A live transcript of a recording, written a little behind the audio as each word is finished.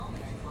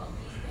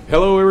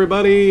Hello,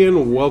 everybody,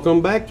 and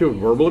welcome back to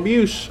Verbal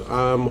Abuse.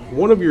 I'm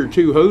one of your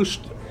two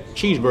hosts,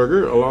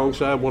 Cheeseburger,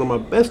 alongside one of my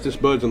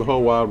bestest buds in the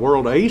whole wide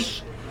world,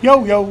 Ace.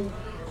 Yo, yo.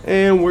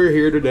 And we're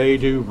here today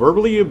to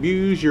verbally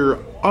abuse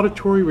your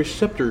auditory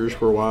receptors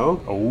for a while.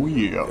 Oh,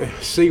 yeah.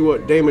 See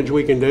what damage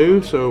we can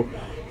do. So,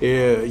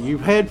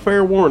 you've had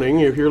fair warning.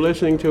 If you're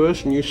listening to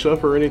us and you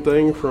suffer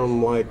anything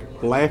from, like,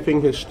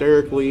 laughing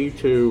hysterically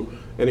to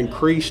an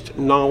increased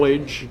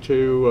knowledge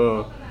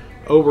to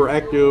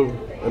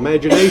overactive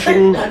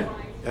imagination,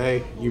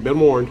 hey, you've been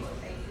warned.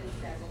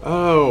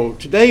 Oh,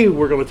 today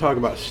we're going to talk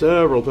about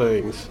several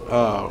things.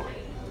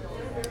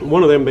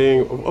 One of them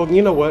being, oh,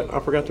 you know what? I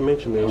forgot to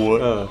mention this.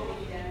 What?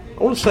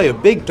 I want to say a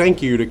big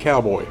thank you to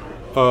Cowboy.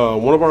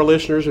 One of our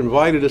listeners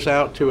invited us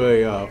out to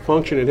a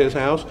function at his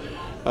house.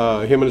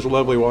 Him and his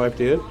lovely wife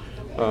did.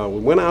 We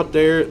went out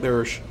there.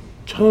 There's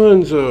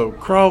tons of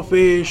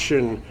crawfish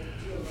and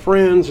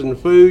friends and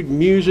food,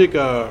 music.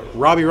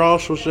 Robbie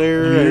Ross was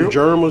there, Yep. and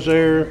Germ was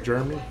there.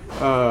 Germany?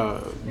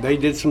 They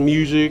did some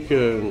music,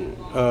 and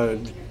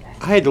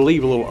I had to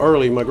leave a little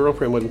early. My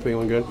girlfriend wasn't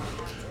feeling good.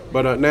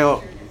 But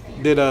now,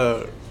 did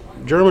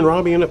Germ and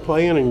Robbie end up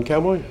playing in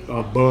Cowboy?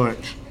 A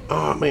bunch.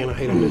 Oh, man, I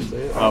hate I missed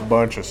that. A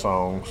bunch of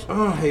songs.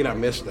 Oh, I hate I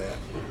missed that.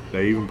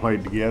 They even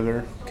played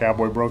together.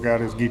 Cowboy broke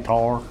out his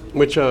guitar.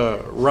 Which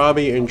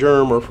Robbie and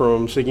Germ are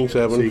from Seeking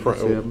Seven. Seeking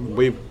Seven.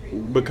 We've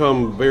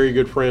become very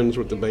good friends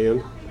with the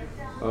band.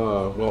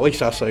 Well, at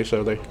least I say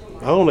so. I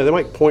don't know. They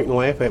might point and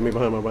laugh at me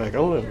behind my back. I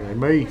don't know. And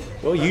me.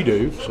 Well, you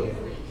do. So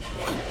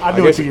I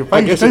do it to your face,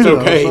 I guess too, it's though,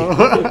 okay.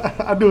 so.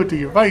 I do it to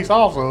your face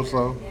also,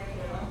 so.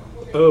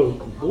 Oh,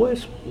 boy,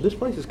 this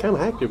place is kind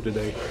of active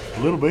today.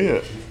 A little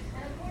bit.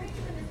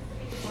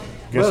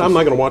 But I'm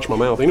not going to watch my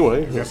mouth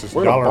anyway. Guess it's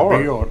We're in a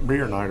bar.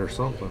 beer night or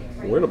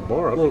something. We're in a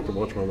bar. I don't have to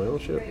watch my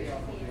mouth. Shit.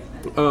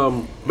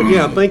 But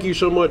yeah, thank you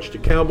so much to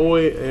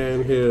Cowboy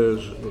and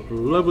his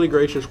lovely,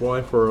 gracious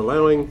wife for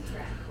allowing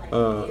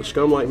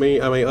scum like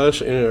me,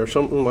 us, or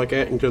something like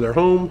that into their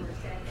home.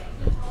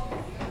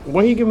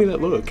 Why you give me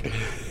that look?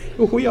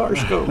 We are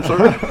scum,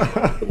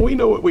 sir. We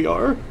know what we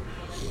are.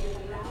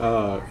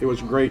 It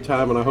was a great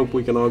time, and I hope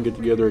we can all get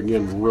together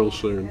again real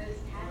soon.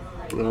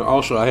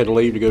 Also, I had to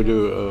leave to go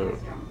do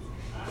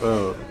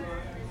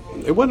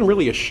it wasn't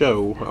really a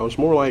show. I was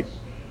more like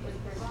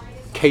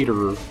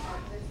caterer.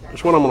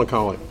 That's what I'm going to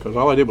call it, because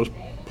all I did was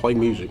play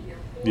music.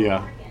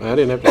 Yeah. I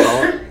didn't have to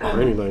talk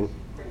or anything.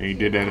 And you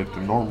did that at the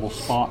normal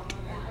spot?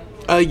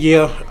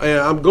 Yeah.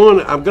 I'm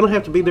gonna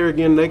have to be there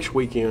again next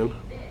weekend.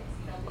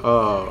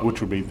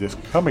 Which would be this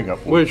coming up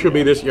weekend. Which should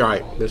be this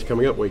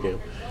coming up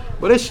weekend.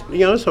 But it's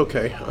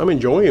okay. I'm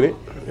enjoying it.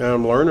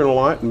 I'm learning a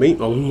lot and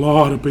meeting a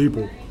lot of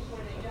people.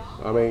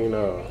 I mean,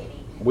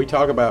 we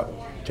talk about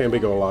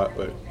Tampico a lot,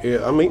 but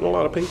I'm meeting a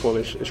lot of people,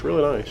 and it's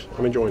really nice.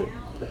 I'm enjoying it.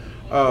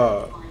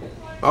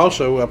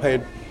 Also, I've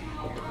had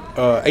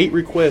 8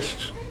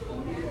 requests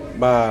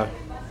by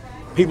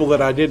people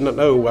that I did not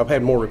know. I've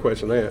had more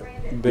requests than that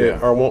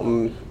are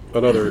wanting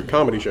another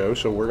comedy show,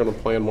 so we're going to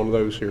plan one of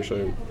those here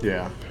soon.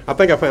 Yeah. I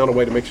think I found a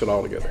way to mix it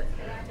all together.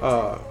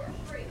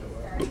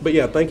 But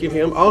yeah, thank you to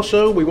him.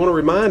 Also, we want to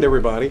remind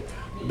everybody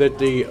that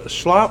the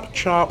Slop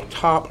Chop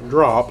Top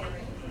Drop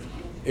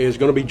is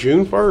going to be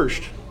June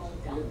 1st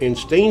in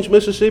Steens,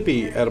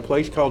 Mississippi at a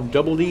place called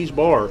Double D's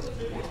Bar.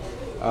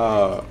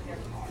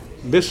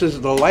 This is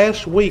the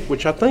last week,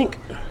 which I think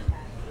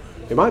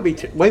it might be.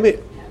 Wait a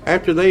minute,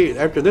 after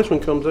this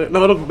one comes out.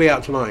 No, it'll be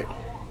out tonight.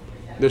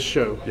 This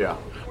show. Yeah.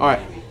 All right.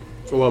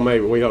 Well,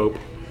 maybe we hope.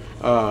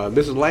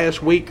 This is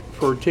last week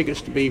for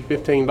tickets to be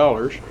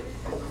 $15,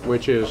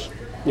 which is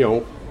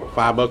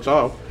 $5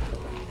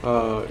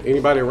 off.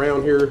 Anybody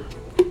around here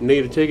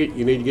need a ticket?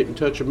 You need to get in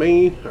touch with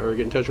me or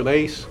get in touch with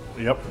Ace.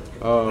 Yep.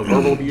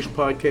 Verbal Abuse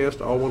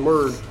Podcast, all one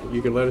word.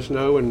 You can let us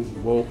know,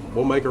 and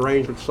we'll make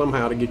arrangements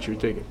somehow to get you a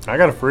ticket. I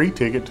got a free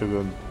ticket to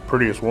the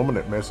prettiest woman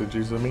that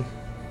messages me.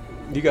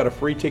 You got a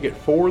free ticket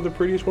for the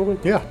prettiest woman?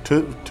 Yeah,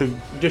 to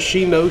Does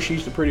she know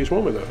she's the prettiest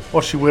woman, though?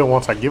 well, she will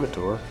once I give it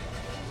to her.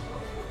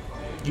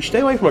 You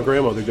stay away from my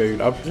grandmother, dude.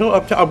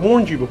 I've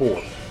warned you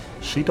before.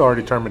 She'd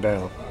already turned me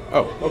down.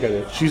 Oh, okay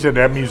then. She said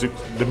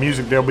the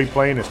music they'll be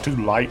playing is too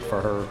light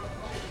for her.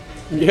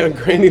 Yeah,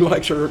 Granny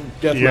likes her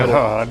death metal.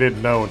 Yeah, I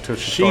didn't know until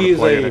she started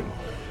playing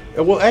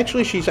it. Well,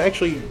 actually, she's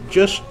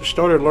just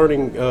started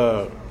learning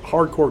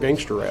hardcore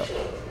gangster rap.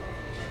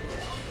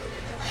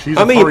 She's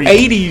a freak.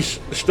 80s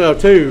stuff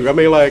too. I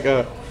mean, like,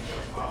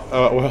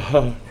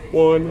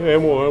 one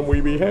and one, we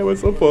be having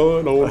some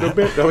fun on the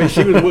bed. I mean,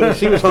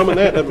 she was humming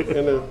that in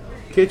the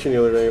kitchen the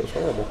other day. It was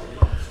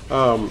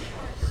horrible.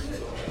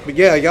 But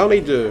yeah, y'all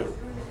need to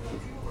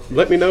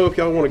let me know if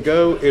y'all want to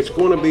go. It's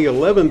going to be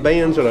 11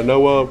 bands that I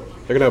know of.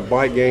 They're going to have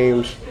bike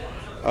games.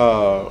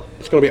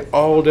 It's going to be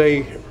all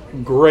day.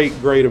 Great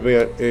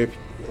event. If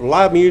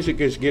live music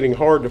is getting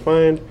hard to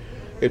find,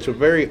 it's a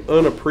very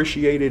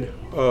unappreciated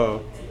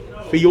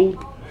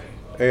field.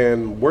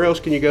 And where else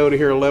can you go to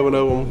hear 11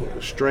 of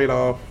them straight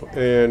off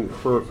and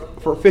for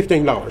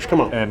 $15?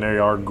 Come on. And they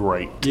are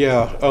great.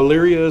 Yeah,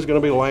 Illyria is going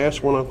to be the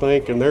last one, I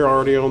think, and they're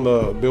already on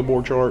the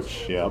Billboard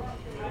charts. Yep.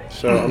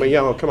 So, I mean,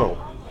 y'all, come on.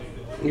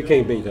 You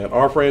can't beat that.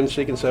 Our friend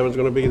Seeking Seven's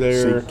going to be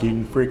there.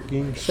 Seeking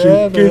freaking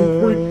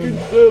Seven.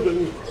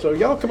 seven. So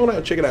y'all come on out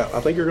and check it out.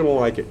 I think you're going to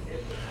like it.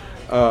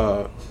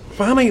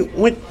 Finally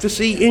went to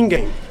see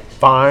Endgame.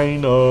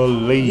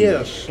 Finally.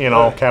 Yes. In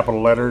all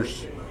capital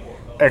letters.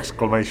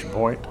 Exclamation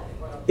point.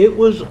 It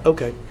was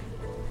okay.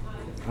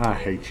 I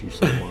hate you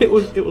so much. It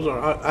was. All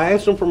right. I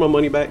asked them for my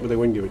money back, but they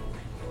wouldn't give it.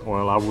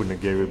 Well, I wouldn't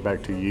have gave it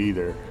back to you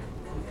either.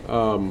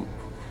 No,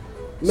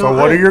 So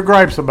what are your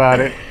gripes about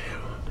it?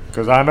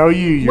 Because I know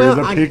you're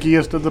the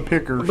pickiest of the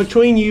pickers.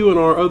 Between you and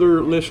our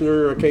other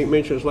listener, I can't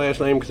mention his last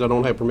name because I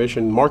don't have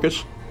permission.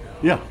 Marcus.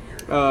 Yeah.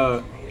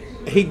 Y'all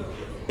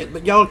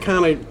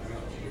kind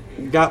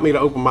of got me to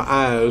open my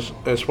eyes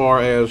as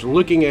far as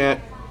looking at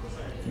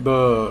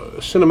the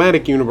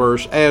cinematic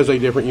universe as a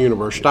different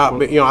universe.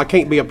 Stop. I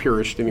can't be a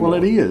purist anymore.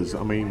 Well, it is.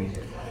 I mean,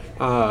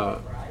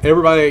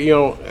 everybody,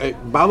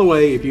 by the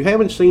way, if you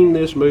haven't seen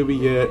this movie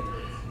yet,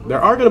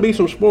 there are going to be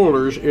some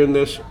spoilers in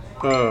this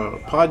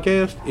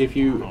podcast.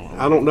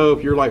 I don't know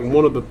if you're like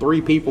one of the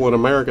 3 people in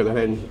America that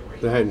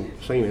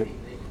hadn't seen it.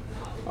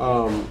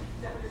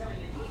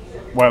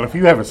 well, if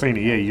you haven't seen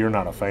it yet, you're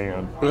not a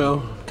fan.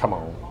 Well, Come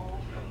on.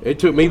 it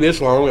took me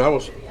this long. I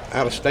was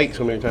out of state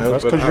so many times.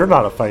 That's because you're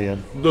not a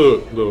fan.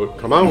 Look,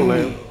 come on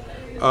now.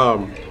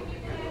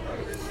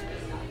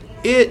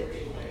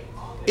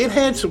 It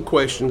had some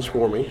questions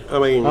for me. I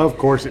mean, Of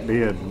course it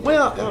did.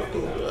 well,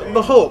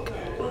 the Hulk,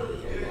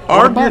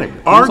 What about it?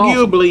 It was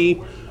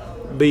arguably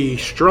the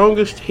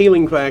strongest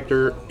healing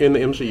factor in the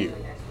MCU,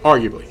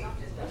 arguably.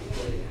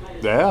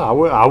 Yeah,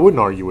 I wouldn't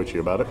argue with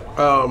you about it.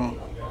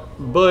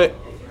 But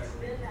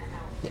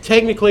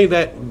technically,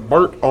 that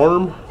burnt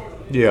arm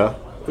Yeah.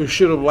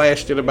 should have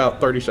lasted about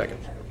 30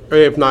 seconds,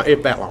 if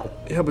that long.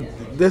 Yeah, but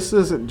this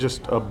isn't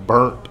just a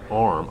burnt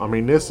arm. I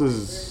mean, this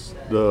is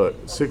the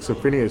 6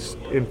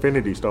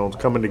 Infinity Stones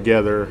coming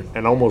together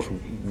and almost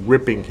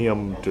ripping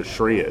him to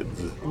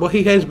shreds. Well,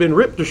 he has been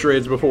ripped to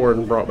shreds before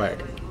and brought back.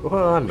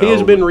 Well, I know. He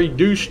has been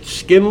reduced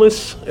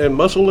skinless and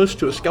muscleless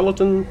to a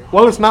skeleton.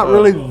 Well, it's not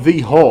really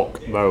the Hulk,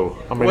 though.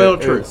 I mean, Well,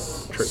 true.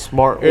 It's True.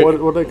 smart. It- what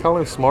do they call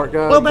him? Smart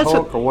guy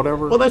Hulk or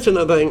whatever? Well, that's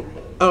another thing.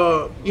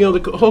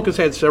 The Hulk has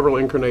had several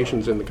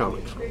incarnations in the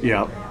comics.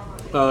 yeah.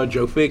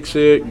 Joe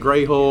Fixit,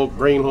 Gray Hulk,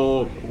 Green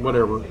Hulk,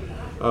 whatever.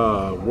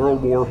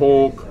 World War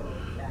Hulk,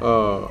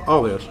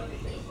 all this.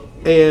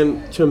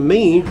 And to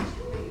me,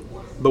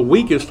 the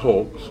weakest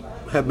Hulks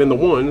have been the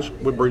ones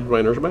with Bruce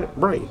Banner's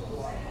brain.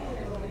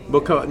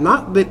 Because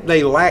not that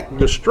they lack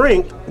the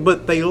strength,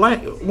 but they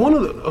lack one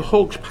of the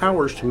Hulk's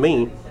powers to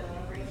me,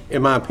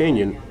 in my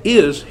opinion,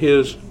 is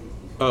his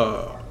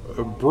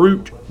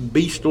brute,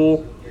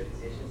 bestial,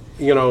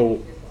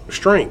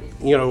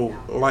 strength.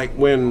 Like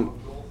when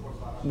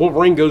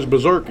Wolverine goes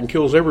berserk and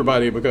kills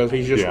everybody because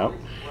he's just. Yeah.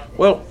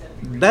 Well,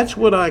 that's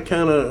what I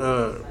kind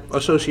of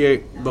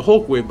associate the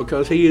Hulk with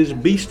because he is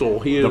bestial.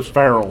 He The is.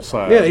 feral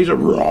side. Yeah, he's a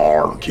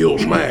roar, kill,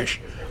 smash.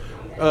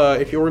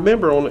 If you'll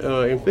remember on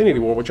Infinity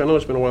War, which I know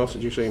it's been a while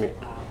since you've seen it.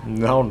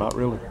 No, not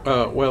really.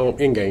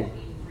 Endgame.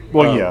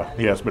 Well, yeah,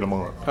 it's been a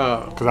month.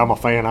 Because I'm a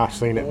fan. I've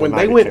seen it. When the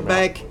they night it went came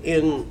back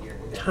in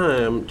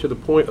time to the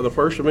point of the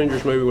first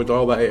Avengers movie with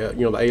all the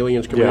the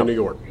aliens coming Yeah. to New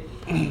York.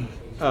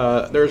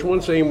 There's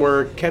one scene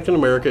where Captain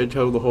America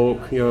told the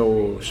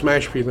Hulk,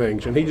 smash a few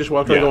things, and he just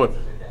walked Yeah. around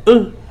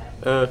going,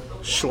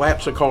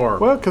 slaps a car.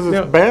 Well, because it's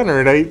Now,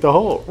 Banner, it ate the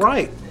Hulk.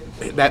 right.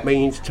 That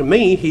means to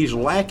me he's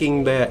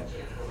lacking that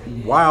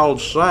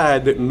wild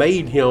side that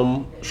made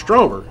him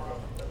stronger.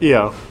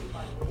 Yeah.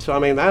 So I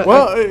mean, that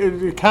Well,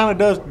 it kind of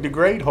does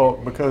degrade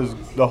Hulk because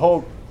the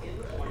Hulk,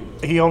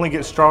 he only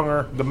gets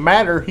stronger the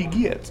madder he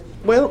gets.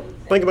 Well,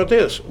 think about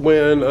this.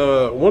 When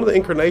one of the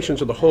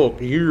incarnations of the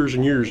Hulk years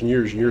and years and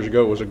years and years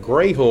ago was a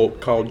gray Hulk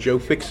called Joe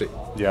Fixit,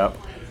 Yeah.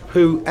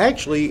 who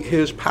actually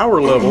his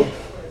power level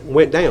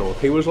went down.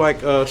 He was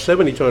like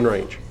 70-ton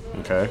range.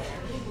 Okay.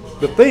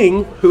 The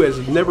Thing, who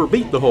has never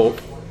beat the Hulk,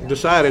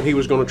 decided he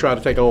was going to try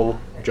to take on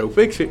Joe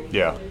Fixit.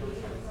 Yeah.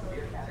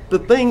 The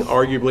Thing,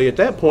 arguably at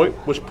that point,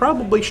 was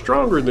probably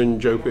stronger than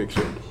Joe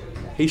Fixit.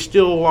 He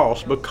still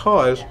lost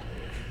because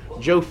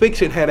Joe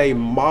Fixit had a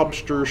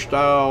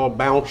mobster-style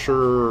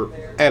bouncer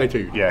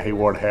attitude. Yeah, he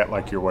wore a hat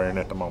like you're wearing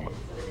at the moment.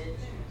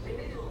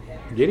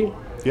 Did he?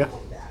 Yeah.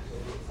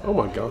 Oh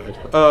my God.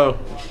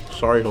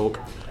 Sorry, Hulk.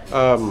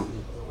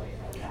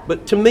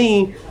 But to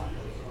me,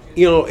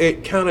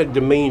 it kind of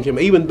demeaned him,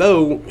 even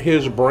though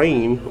his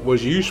brain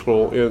was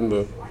useful in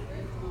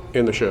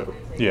the show.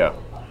 Yeah.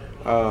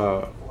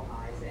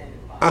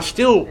 I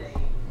still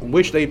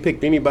wish they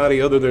picked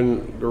anybody other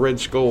than the Red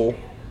Skull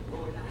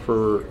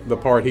for the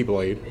part he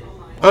played.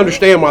 I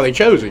understand why they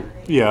chose him,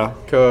 Yeah.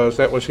 because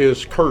that was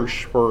his curse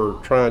for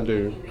trying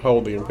to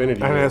hold the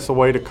Infinity And War. that's a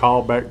way to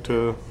call back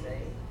to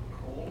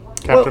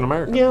Captain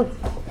Well, America.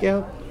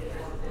 Yeah.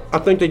 I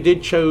think they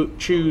did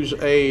choose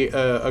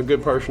a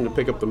good person to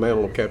pick up the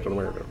mantle of Captain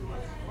America.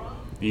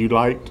 You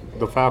liked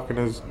the Falcon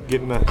as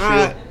getting that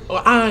I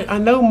shield? I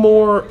know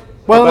more.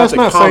 Well, about that's the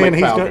not comic saying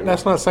he's Falcon.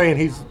 that's not saying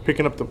he's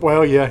picking up the.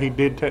 Well, yeah, he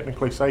did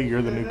technically say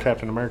you're the new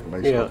Captain America,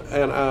 basically. Yeah,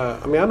 and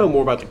I know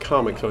more about the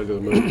comics than I do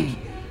the movies.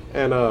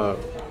 And I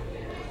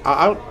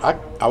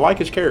like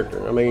his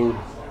character. I mean,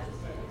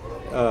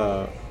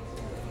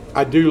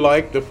 I do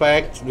like the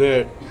fact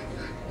that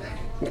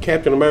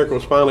Captain America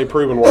was finally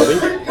proven worthy,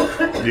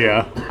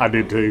 Yeah, I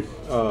did too.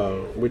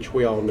 which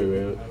we all knew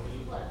it.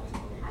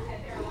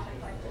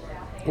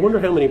 I wonder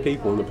how many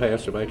people in the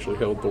past have actually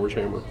held Thor's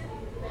hammer.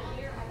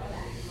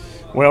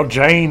 Well,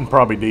 Jane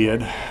probably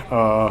did,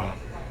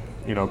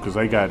 because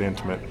they got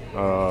intimate.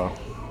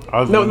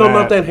 Other No, than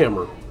not that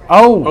hammer.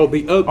 Oh, Oh,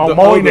 the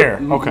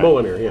Mjolnir. Okay.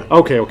 Mjolnir,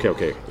 yeah.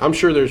 Okay. I'm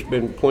sure there's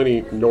been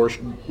plenty Norse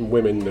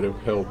women that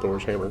have held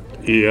Thor's hammer,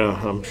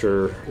 Yeah, I'm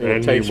sure. Yeah, it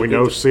And takes- we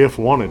know Sif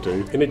wanted to.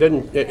 and it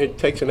doesn't. It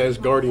takes an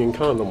Asgardian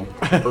condom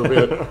to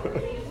prevent,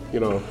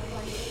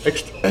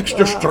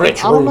 extra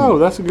stretch I room. don't know.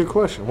 That's a good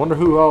question. Wonder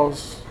who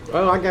else.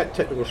 Well, I got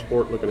technical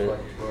sport looking at it.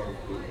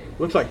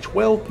 Looks like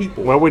 12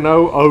 people. Well, we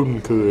know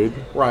Odin could.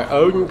 Right,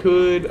 Odin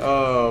could.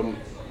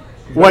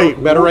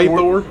 Wait, Better Ray we're-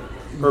 Thor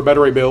or Better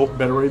Ray Bill.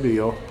 Better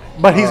reveal.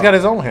 But he's got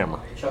his own hammer.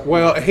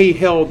 Well, he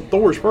held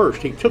Thor's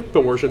first. He took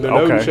Thor's, and then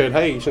Odin Okay. said,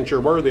 "Hey, since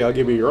you're worthy, I'll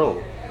give you your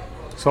own."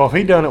 So if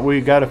he done it,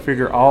 we got to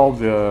figure all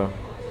the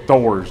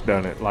Thors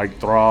done it, like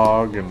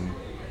Throg and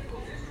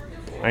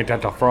ain't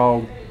that the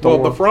frog? Well,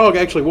 Thor? the frog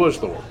actually was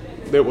Thor.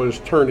 That was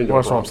turned into.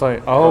 That's a what I'm frog.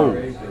 saying. Oh,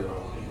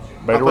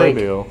 better I think-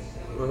 reveal.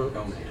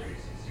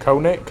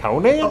 Conan?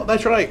 Oh,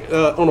 that's right.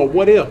 On a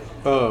what if,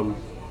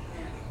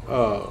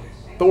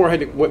 Thor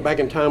went back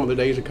in time with the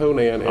days of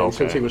Conan, and Okay.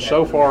 since he was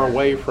so far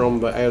away from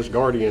the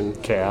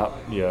Asgardian, Cap,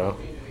 yeah.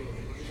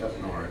 Chuck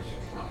Norris.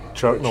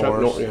 Chuck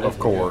Norris, yeah. of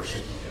course,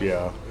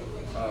 yeah.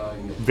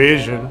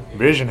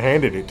 Vision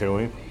handed it to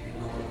him.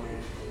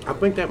 I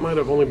think that might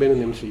have only been in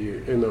the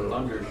MCU. In the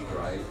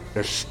Thunderstrike.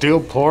 There's still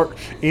part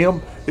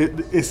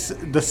it's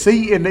the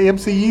C in the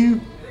MCU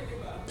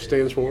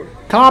stands for.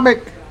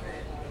 comic.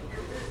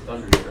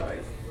 Thunderstrike.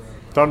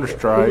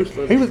 Thunderstrike.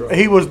 Who was He was Thunderstrike?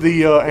 he was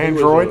the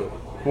android,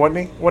 a- wasn't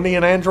he? Wasn't he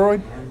an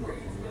android?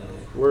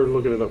 We're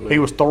looking it up now. He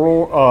was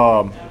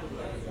Thor.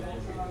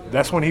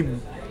 That's when he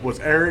was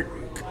Eric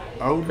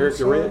Odin's Eric the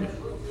son? Red?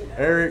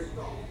 Eric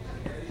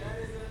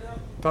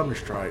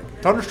Thunderstrike.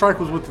 Thunderstrike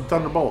was with the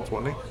Thunderbolts,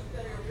 wasn't he?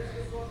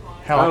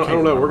 Hell, I don't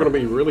can't know. We're remember. going to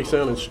be really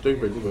sounding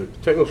stupid, but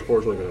technical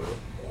sports looking at it.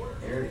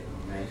 Eric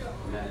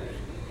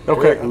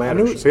Okay, Eric I knew,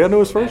 Matterson. see, I knew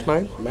his first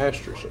name.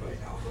 Masterson.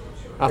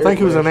 I think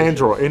he was an Matterson.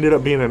 android. Ended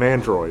up being an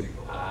android. It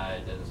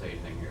doesn't say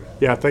anything here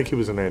about Yeah, I think he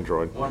was an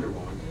android. Wonder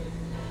Woman.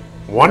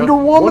 Wonder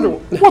Woman?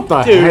 Wonder- What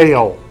the Dude.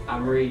 hell?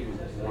 I'm reading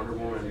Wonder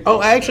Woman.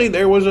 Oh, actually,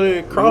 there was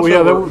a crossover.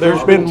 Well, yeah,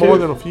 there's been more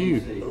two. than a few.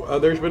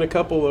 There's been a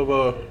couple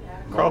of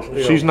cross.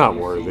 She's not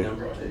worthy.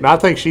 And I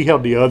think she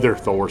held the other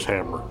Thor's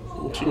hammer.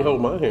 She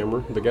held my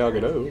hammer, the Gal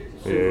Gadot.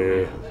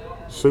 Yeah.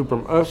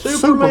 Superman's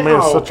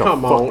oh, such a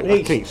come fuck. on.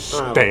 I can't I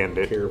stand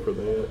don't it. care for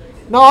that.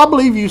 No, I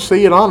believe you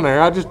see it on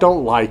there. I just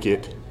don't like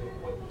it.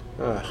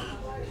 Ah.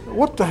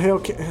 What the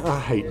hell? I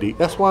hate DC.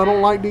 That's why I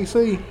don't like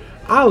DC.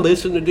 I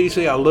listen to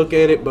DC, I look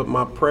at it, but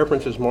my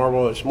preference is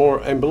Marvel. It's more,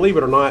 and believe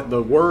it or not,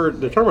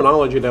 the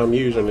terminology that I'm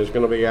using is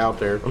going to be out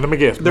there. Let me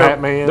guess. They're,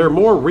 Batman. They're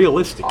more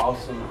realistic.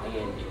 Awesome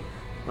Andy.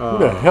 Who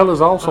the hell is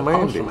Awesome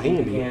Andy? Awesome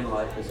Andy. Began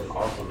life as an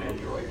awesome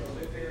android.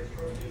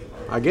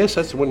 I guess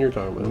that's the one you're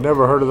talking about.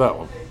 Never heard of that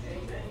one.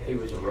 He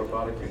was a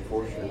robotic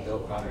enforcer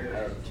built by the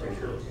Mad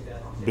Tinker.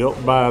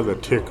 Built by the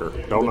Ticker.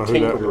 Don't know who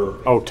Tinkerer.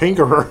 that. Oh,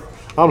 Tinkerer.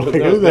 I'm like,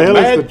 The- who the the hell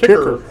Mad is the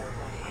Ticker? Ticker.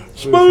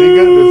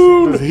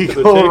 Does he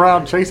The go Tick-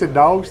 around chasing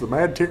dogs? The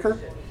Mad Ticker?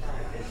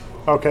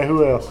 Okay,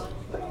 who else?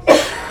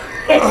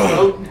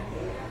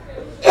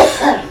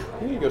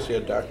 You need to go see a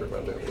doctor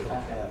about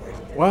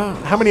that. Well,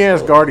 how many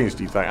Asgardians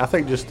do you think? I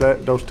think just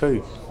those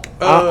two.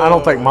 I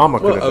don't think Mama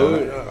could have done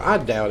it. I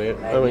doubt it.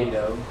 I mean,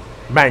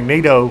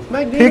 Magneto.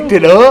 Magneto picked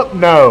it up?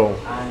 No.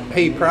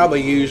 he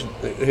probably used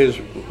his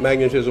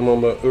magnetism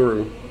on the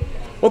Uru.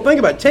 Well, think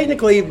about it.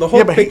 Technically, the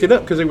Hulk but picked he- it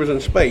up because he was in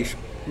space,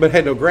 but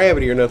had no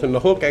gravity or nothing. The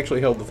Hulk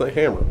actually held the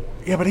hammer.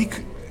 Yeah, but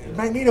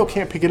Magneto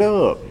can't pick it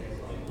up.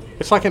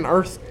 It's like an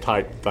Earth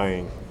type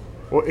thing.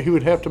 Well, he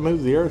would have to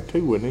move the Earth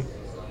too, wouldn't he?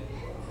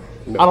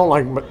 No. I don't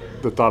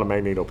like the thought of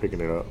Magneto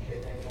picking it up.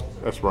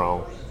 That's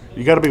wrong.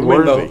 You got to be I mean,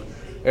 worthy.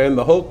 and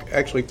the Hulk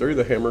actually threw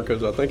the hammer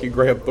because I think he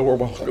grabbed Thor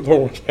while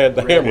Thor had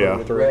the hammer. Yeah.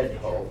 in the Red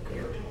Hulk.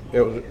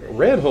 It was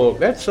Red Hulk.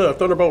 That's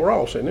Thunderbolt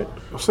Ross, isn't it?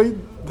 See,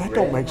 that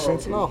don't make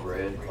sense at all.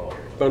 Red Hulk.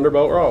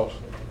 Thunderbolt Ross.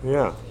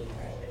 Yeah.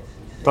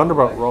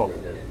 Thunderbolt Rock.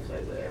 It doesn't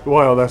say that.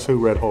 Well, that's who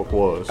Red Hulk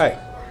was. Hey,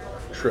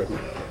 trip.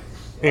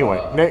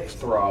 Anyway, next.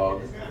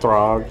 Throg.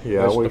 Throg.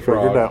 Yeah, That's we the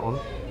figured frog. that one.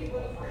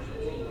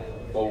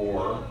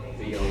 Bor.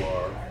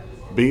 B-O-R.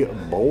 Be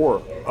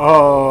Boar.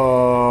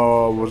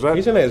 Was that?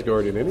 He's an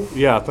Asgardian, isn't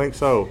he? Yeah, I think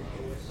so.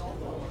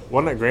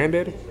 Wasn't that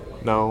Granddaddy?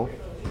 No.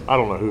 I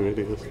don't know who it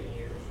is.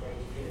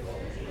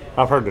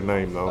 I've heard the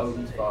name, though.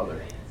 Odin's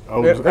father.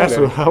 Oh, Yeah, that's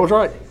who, Granddaddy. I was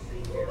right.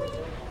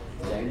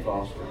 Jane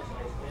Foster.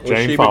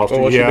 Jane she Foster.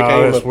 well, she Yeah,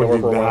 became that's a when Thor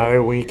you for a while. die.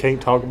 We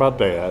can't talk about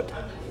that.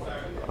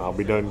 I'll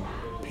be done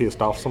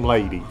pissed off some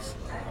ladies.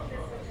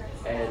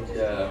 And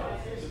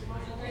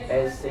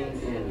as seen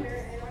in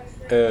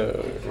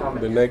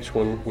The next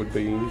one would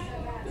be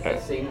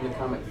as seen in the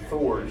comic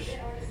Thor's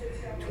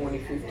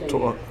 2015.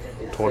 Tw-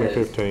 It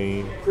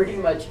 2015. says pretty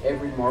much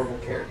every Marvel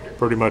character.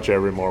 Pretty much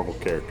every Marvel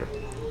character.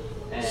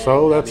 And,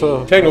 So that's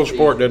a- Technical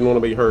support doesn't want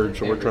to be heard,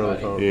 so we're trying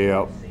to talk.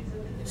 Yeah.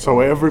 So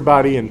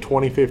everybody in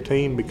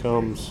 2015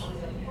 becomes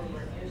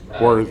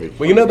worthy.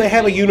 Well, you know, they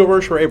have a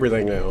universe for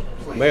everything now.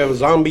 They have a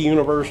zombie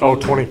universe. Oh,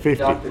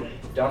 2050.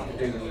 Dr.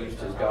 Doom used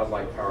his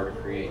godlike power to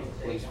create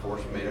a police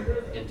force made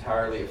up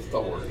entirely of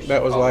Thors.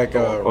 That was like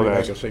a Oh,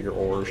 that's- Rebecca Secret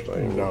Wars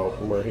thing. No.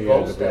 Where he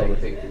had to Volstagg build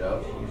it. picked it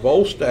up.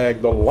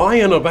 Volstagg, the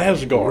Lion of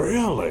Asgard.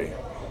 Really?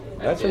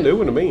 That's a new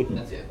one to me.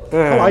 That's it.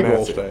 I like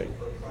That's Volstagg.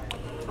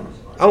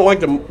 I don't like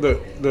the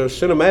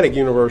cinematic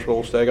universe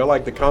Volstagg. I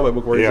like the comic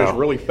book where he's Yeah. just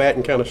really fat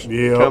and kind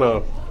Yeah.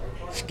 of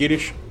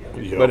skittish.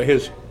 Yeah. But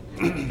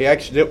he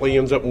accidentally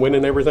ends up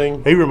winning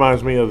everything. He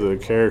reminds me of the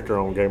character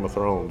on Game of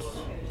Thrones,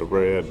 the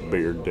red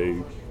beard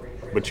dude.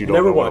 But you don't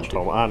Never know what I'm watched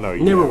talking it. about. I know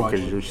you Never don't watched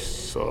because it. you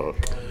suck.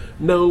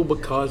 No,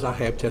 because I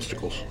have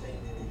testicles.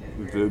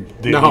 Then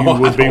No, you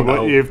would I be don't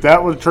know. if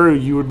that was true,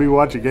 you would be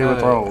watching Game of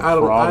Thrones I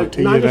don't- for all I-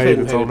 the no, I just TNA hadn't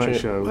that's had on a that chance-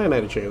 I show. haven't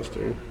had a chance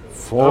to.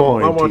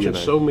 Fine I'm watching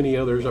TNA. so many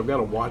others. I've got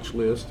a watch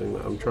list, and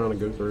I'm trying to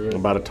go through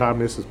it. By the time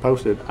this is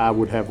posted, I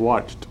would have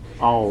watched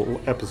all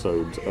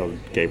episodes of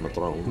Game of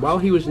Thrones. While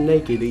he was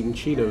naked eating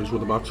Cheetos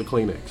with a box of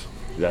Kleenex.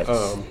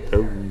 That's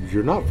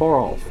you're not far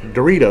off.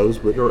 Doritos,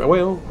 but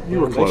Well,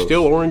 You were they close.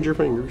 still orange your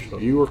fingers. So.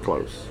 you were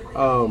close.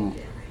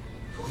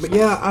 But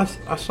yeah,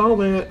 I saw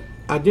that.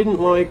 I didn't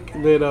like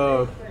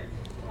that.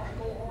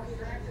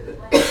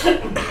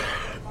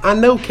 I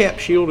know Cap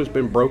Shield has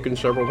been broken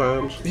several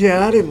times.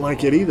 Yeah, I didn't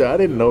like it either. I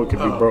didn't know it could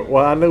be broke.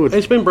 Well, I knew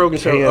It's been broken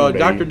several. Can be.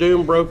 Doctor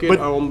Doom broke it But-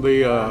 on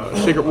the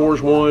Secret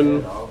Wars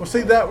 1. Well,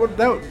 see that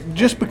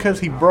just because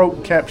he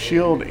broke Cap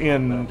Shield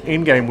in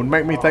Endgame would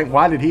make me think,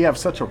 why did he have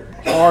such a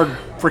hard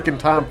freaking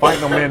time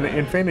fighting him in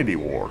Infinity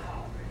War?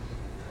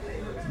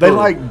 They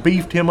like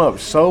beefed him up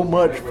so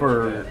much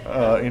for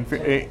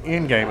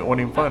Endgame, it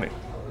wasn't even funny.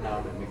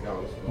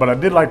 But I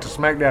did like the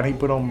SmackDown he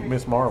put on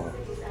Miss Marvel,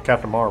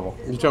 Captain Marvel.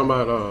 You talking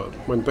about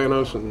when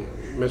Thanos and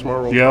Miss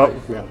Marvel? Yep.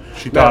 Yeah.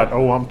 She Now, thought,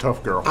 oh, I'm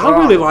tough girl. I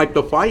really like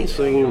the fight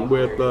scene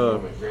with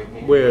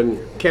when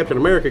Captain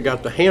America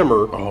got the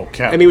hammer, Oh,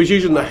 Cap. and he was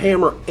using the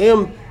hammer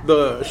and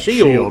the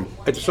shield, Shield.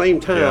 at the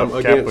same time Yeah,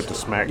 Cap against. with the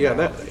smack Yeah,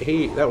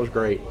 down. that was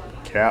great.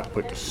 Cap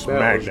put the That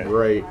smack was down.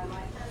 great.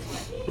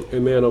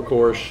 And then of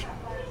course,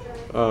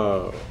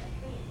 all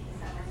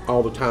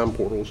the time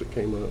portals that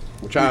came up,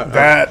 which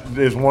That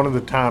is one of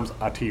the times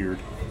I teared.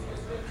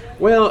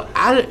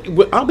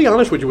 I'll be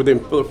honest with you.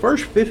 For the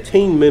first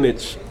 15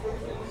 minutes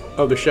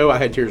of the show, I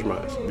had tears in my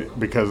eyes.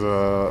 Because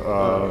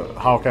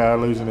Hawkeye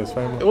losing his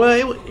family.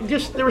 Well,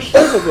 there were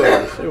several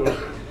things.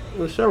 It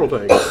was several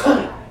things.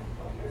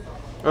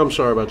 I'm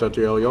sorry about that,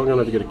 y'all. Y'all gonna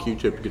have to get a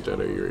Q-tip to get that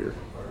out of your ear.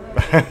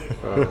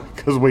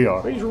 Because we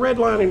are. He's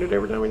redlining it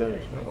every time he does.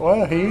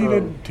 Well, he didn't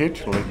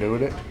intentionally do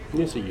it.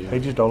 Yes, he He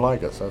is. just don't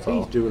like us. That's He's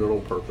all. doing it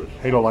on purpose.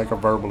 He don't like our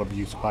verbal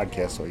abuse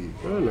podcast. So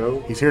I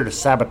know. he's here to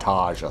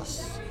sabotage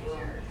us.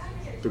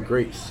 The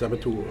great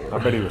saboteur. I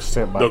bet he was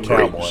sent by The a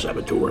great cowboy.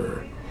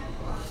 saboteur.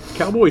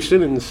 Cowboy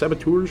sending the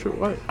saboteurs or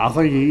what? I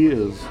think he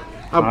is.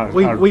 I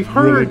We've really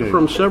heard do.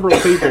 from several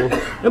people.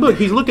 And look,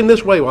 he's looking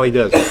this way while he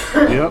does it.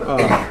 Yep.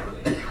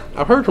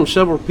 I've heard from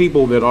several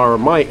people that our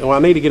mic. Well, I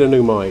need to get a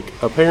new mic.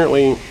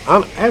 Apparently,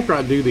 after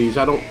I do these,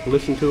 I don't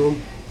listen to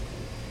them,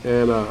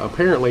 and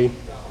apparently,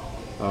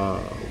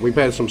 we've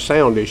had some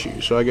sound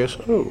issues. So I guess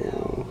I'm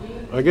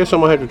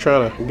gonna have to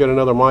try to get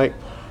another mic.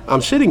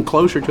 I'm sitting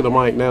closer to the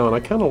mic now, and I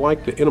kind of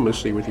like the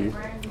intimacy with you.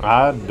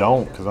 I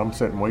don't, because I'm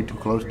sitting way too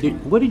close to you.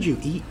 What did you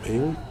eat,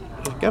 man?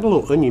 It's got a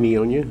little oniony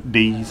on you.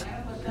 D's.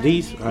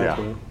 These? Yeah.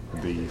 Well,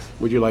 D's.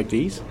 would you like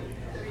these?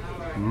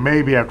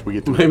 Maybe after we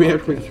get to Maybe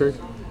after we get through.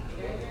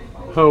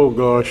 Oh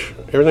gosh,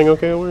 everything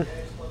okay over there?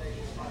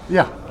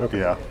 Yeah. Okay.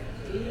 Yeah.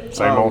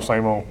 Same old,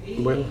 same old.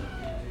 Well,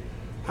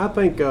 I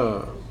think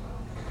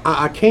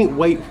I can't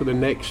wait for the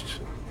next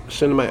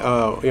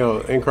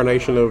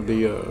incarnation of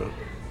the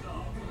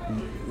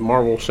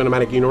Marvel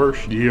Cinematic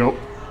Universe. Yep.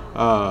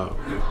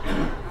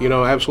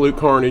 Absolute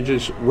Carnage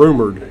is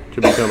rumored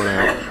to be coming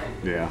out,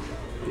 Yeah.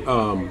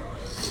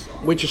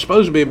 which is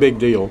supposed to be a big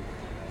deal.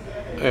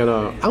 And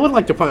I would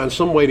like to find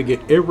some way to get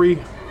every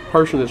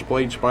person that's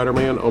played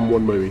Spider-Man on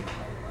one movie,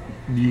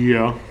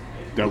 Yeah.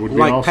 That would be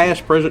like awesome.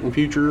 past, present, and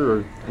future.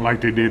 Or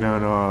Like they did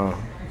on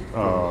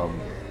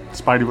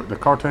Spidey, the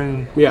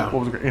cartoon. Yeah.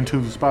 What was it? Into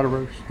the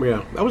Spider-Verse.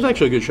 yeah, that was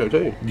actually a good show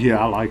tue. Yeah,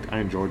 I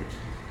enjoyed it.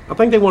 I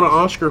think they won an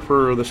Oscar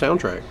for the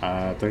soundtrack.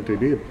 I think they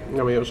did.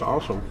 I mean, it was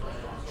awesome.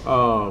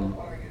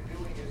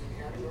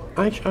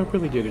 I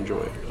really did enjoy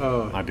it.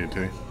 I did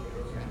too.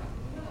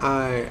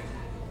 I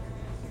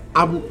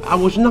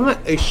was not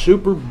a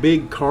super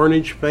big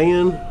Carnage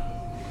fan,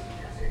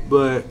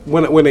 but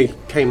when they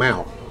came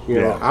out,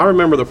 Yeah. I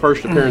remember the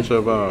first appearance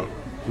of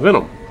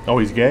Venom. Oh,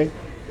 he's gay?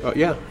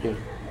 Yeah.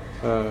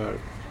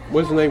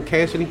 What's his name?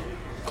 Cassidy?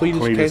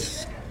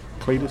 Cletus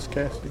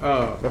Cassidy?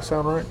 that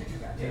sound right?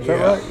 Is that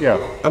yeah. right? Yeah.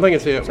 I think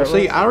it's it. that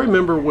See, right? I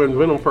remember when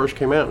Venom first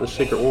came out in the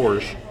Secret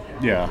Wars.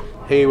 Yeah.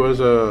 He was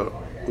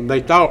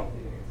they thought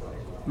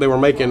they were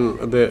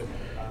making that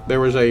there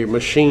was a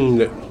machine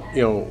that,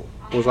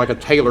 was like a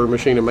tailor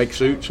machine to make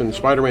suits, and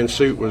Spider-Man's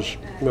suit was,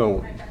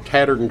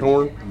 tattered and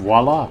torn.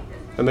 Voila.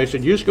 And they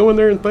said, you just go in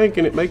there and think,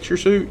 and it makes your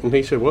suit. And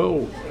he said,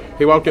 well,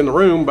 he walked in the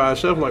room by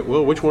himself, like,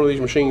 well, which one of these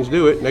machines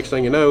do it? Next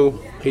thing you know,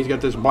 he's got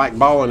this black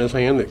ball in his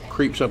hand that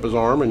creeps up his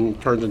arm and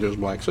turns into his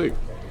black suit.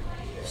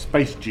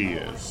 Space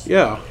Jizz.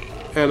 Yeah.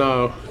 And,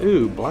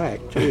 ooh, black,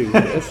 too.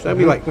 That'd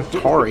be like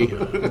Tari.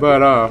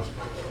 But,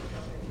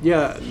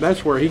 yeah,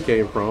 that's where he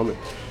came from.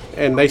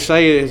 And they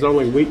say his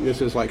only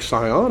weakness is like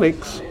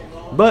psionics.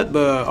 But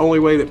the only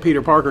way that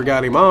Peter Parker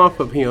got him off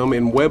of him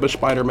in Web of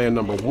Spider-Man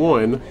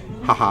 #1,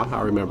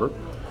 I remember,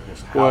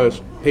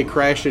 was he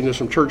crashed into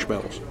some church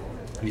bells.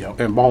 Yep.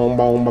 And boom,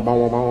 boom, boom,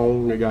 boom,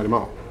 boom, it got him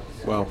off.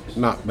 Well,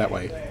 not that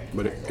way,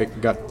 but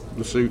it got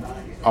the suit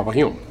off of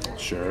him.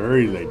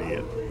 Sure, they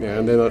did. Yeah,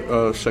 and then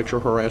a sexual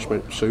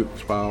harassment suit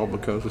was filed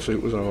because the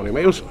suit was on him.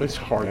 It's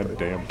hard. Them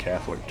damn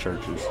Catholic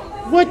churches.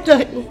 What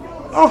the?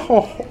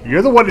 Oh,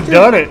 You're the one that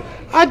done it.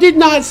 I did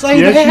not say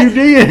that. Yes, you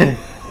did.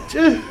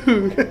 Dude.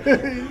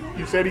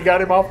 You said he got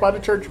him off by the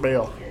church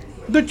bell.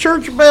 The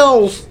church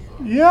bells.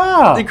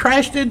 Yeah. They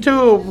crashed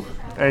into him.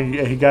 And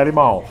he got him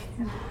off.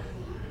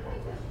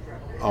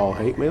 All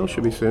hate mail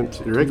should be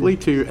sent directly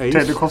to Ace.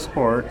 Technical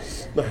support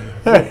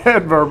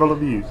and verbal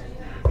abuse.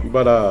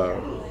 But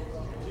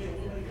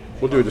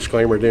we'll do a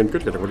disclaimer then.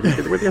 When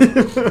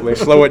they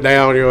slow it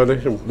down,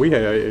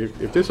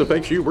 if this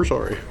affects you, we're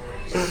sorry.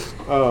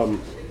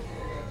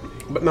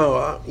 But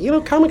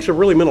no, comics have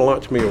really meant a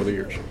lot to me over the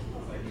years.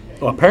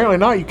 Well, apparently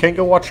not. You can't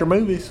go watch your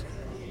movies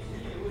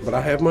But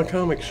I have my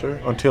comics,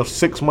 sir. until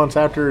 6 months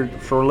after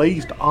it's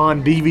released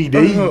on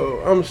DVD.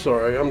 Oh, I'm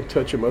sorry. I'm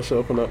touching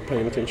myself and not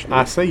paying attention.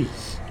 I see.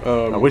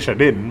 I wish I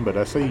didn't, but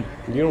I see.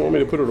 You don't want me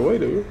to put it away,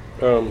 do you?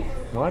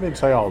 Well, I didn't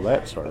say all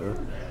that, sir.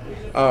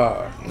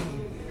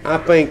 I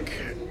think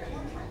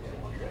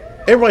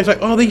everybody's like,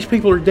 "Oh, these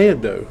people are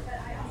dead," though.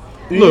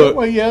 Yeah, Look,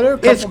 well, yeah, there are a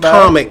couple it's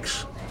died.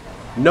 comics.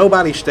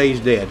 Nobody stays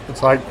dead.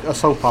 It's like a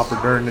soap opera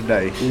during the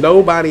day.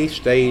 Nobody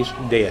stays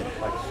dead.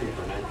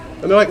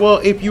 And they're like, well,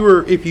 if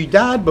you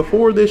died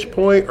before this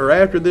point or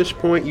after this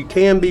point, you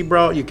can be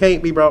brought, you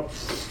can't be brought.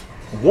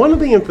 One of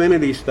the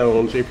Infinity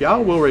Stones, if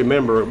y'all will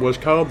remember, was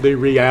called the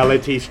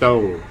Reality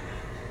Stone.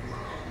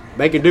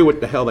 They can do what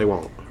the hell they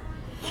want.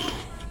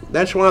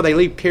 That's why they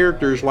leave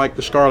characters like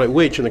the Scarlet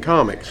Witch in the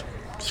comics.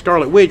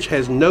 Scarlet Witch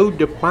has no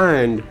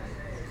defined,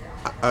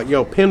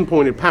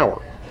 pinpointed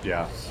power.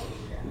 Yeah.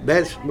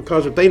 That's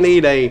because if they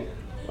need a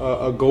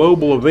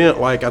global event,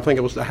 like I think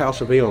it was the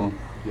House of M,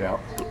 Yeah.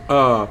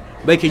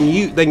 they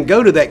can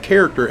go to that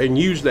character and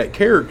use that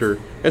character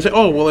and say,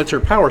 oh, well, it's her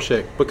power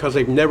set, because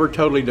they've never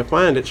totally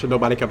defined it, so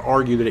nobody can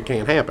argue that it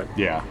can't happen.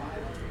 Yeah.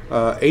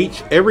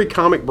 Every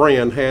comic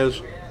brand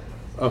has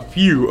a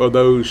few of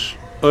those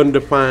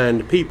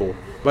undefined people.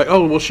 Like,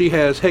 oh, well, she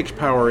has hex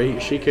power.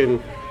 She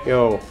can,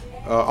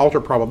 alter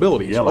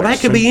probabilities. Yeah, well, like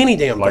that could be any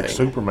damn like thing.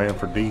 Superman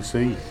for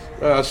DC.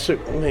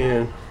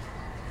 Man,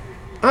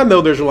 I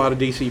know there's a lot of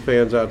DC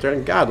fans out there,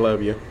 and God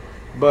love you,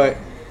 but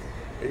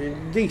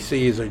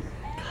DC is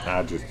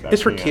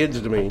it's for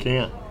kids to me. I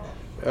can't.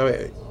 I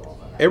mean,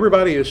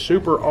 everybody is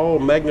super all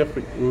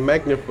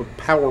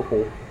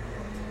powerful.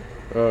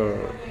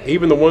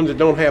 Even the ones that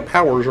don't have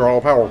powers are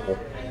all powerful.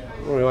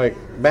 I mean, like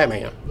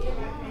Batman.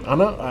 I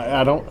know.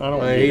 I don't.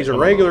 get He's it. a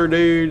regular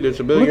dude that's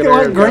a Look billionaire. at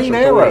like and got Green some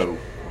Arrow. toys.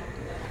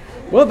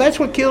 Well, that's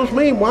what kills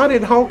me. Why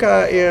did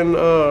Hawkeye in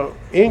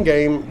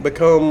Endgame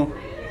become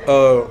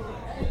a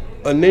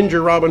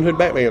ninja Robin Hood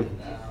Batman?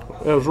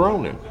 It was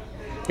Ronin.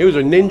 He was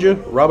a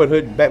ninja Robin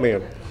Hood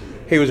Batman.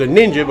 He was a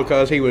ninja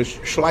because he was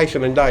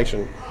slicing and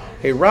dicing.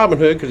 He Robin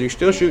Hood because he's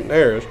still shooting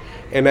arrows.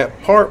 And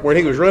that part where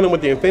he was running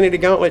with the Infinity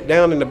Gauntlet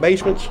down in the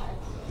basements,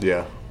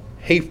 Yeah.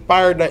 he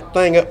fired that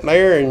thing up in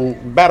there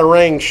and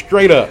batarang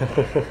straight up.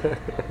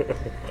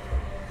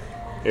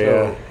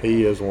 Yeah,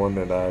 he is one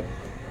that I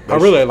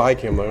really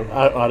like him though.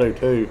 I do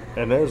too.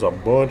 And there's a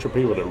bunch of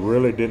people that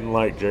really didn't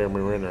like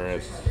Jeremy Renner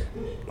as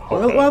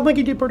Hawkeye. Well, I think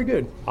he did pretty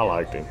good. I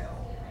liked him.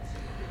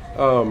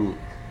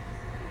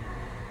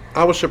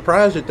 I was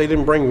surprised that they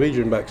didn't bring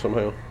Vision back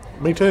somehow.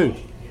 Me too.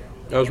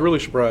 I was really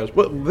surprised.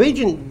 But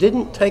Vision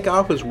didn't take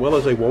off as well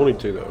as they wanted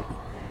to, though,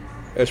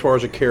 as far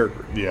as a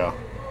character. Yeah.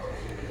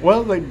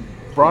 Well, they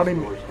brought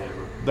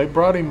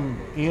him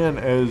in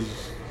as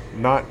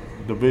not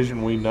the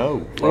Vision we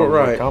know from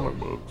the comic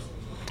books.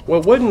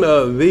 Well, wasn't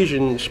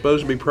Vision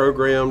supposed to be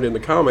programmed in the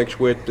comics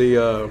with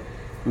the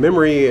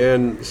memory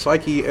and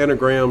psyche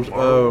anagrams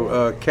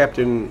of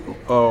Captain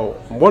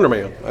Wonder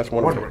Man? That's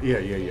Wonder Man.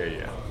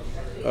 Yeah.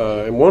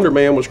 And Wonder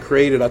Man was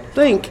created, I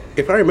think,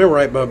 if I remember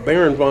right, by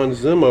Baron von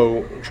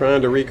Zemo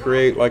trying to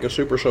recreate like a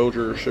super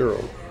soldier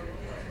serum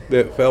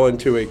that fell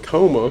into a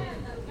coma.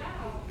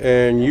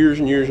 And years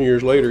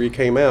later, he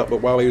came out.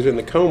 But while he was in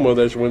the coma,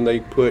 that's when they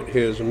put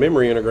his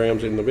memory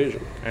anagrams in the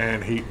Vision.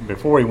 And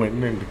before he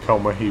went into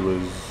coma, he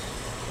was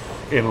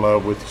in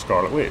love with the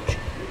Scarlet Witch.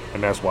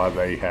 And that's why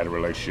they had a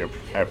relationship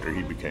after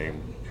he became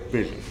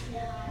Vision.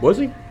 Was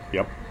he?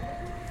 Yep.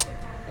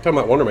 Talking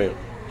about Wonder Man.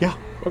 Yeah.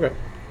 Okay.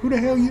 Who the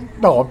hell you?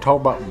 No, I'm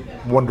talking about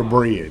Wonder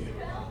Bread.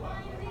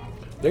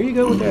 There you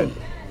go with that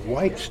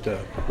white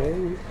stuff,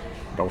 man.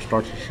 Don't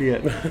start your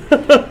shit.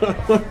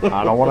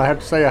 I don't want to have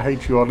to say I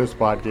hate you on this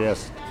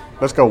podcast.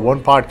 Let's go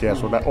one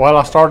podcast with that. Well,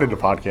 I started the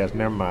podcast.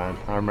 Never mind.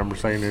 I remember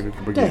saying it at the What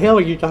the beginning. hell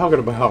are you talking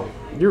about?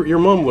 You're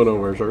mumbling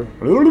over, sir.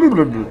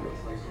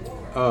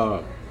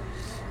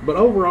 But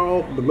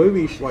overall, the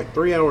movie's like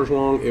 3 hours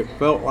long. It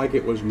felt like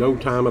it was no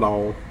time at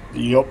all.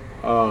 Yep.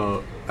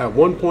 At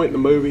one point in the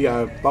movie,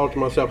 I thought to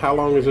myself, how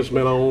long has this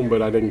been on?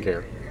 But I didn't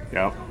care.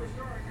 Yep.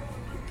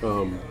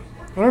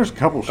 There's a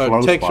couple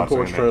slow Tech spots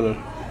support's in trying there.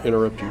 to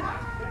interrupt you.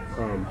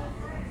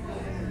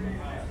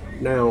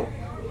 Now,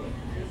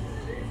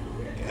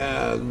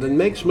 the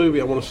next movie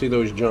I want to see,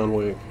 though, is John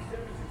Wick.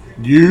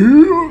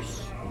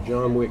 Yes.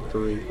 John Wick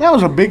 3. That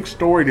was a big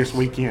story this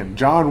weekend.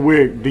 John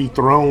Wick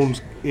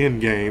dethrones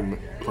Endgame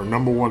for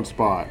 #1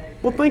 spot.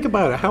 Well, think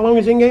about it. How long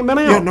has Endgame been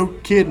out? Yeah, no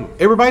kidding.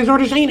 Everybody's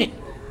already seen it.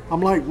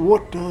 I'm like,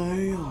 what the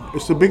hell?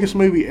 It's the biggest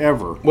movie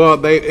ever.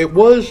 Well, it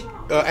was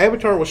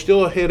Avatar was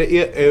still ahead of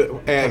it at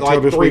Until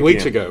like this 3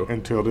 weeks weekend. ago,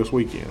 Until this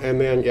weekend.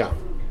 and then yeah.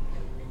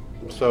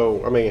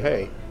 So I mean,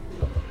 hey.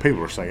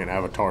 People are saying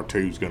Avatar 2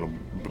 is going to...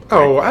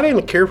 Oh, I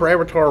didn't care for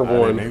Avatar I didn't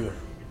 1. either.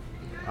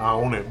 I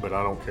own it, but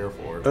I don't care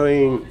for it. I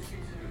mean,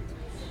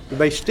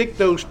 they stick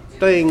those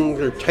things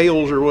or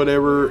tails or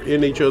whatever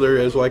in each other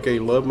as like a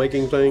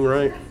love-making thing,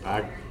 right?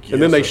 And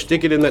then they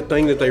stick it in that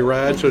thing that they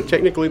ride. So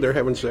technically, they're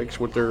having sex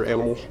with their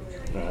animals.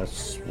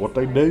 That's what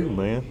they do,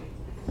 man.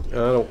 I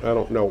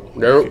don't know.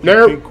 You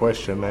can't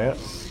question that.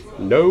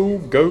 No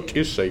goat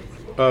is safe.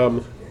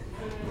 Oh,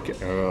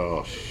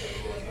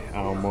 I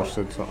almost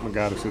said something that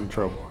got us in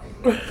trouble.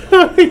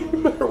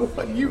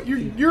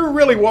 You're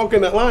really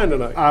walking that line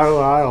tonight.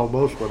 I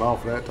almost went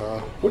off that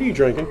time. What are you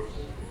drinking?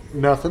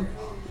 Nothing.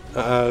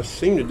 I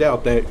seem to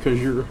doubt that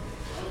because you're.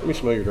 Let me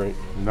smell your drink.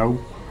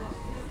 No.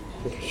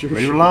 You're,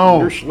 Leave it alone.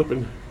 You're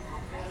slipping.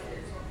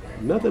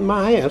 Nothing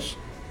my ass.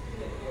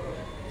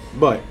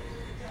 But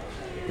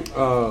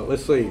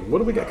let's see. What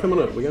do we got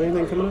coming up? We got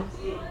anything coming up?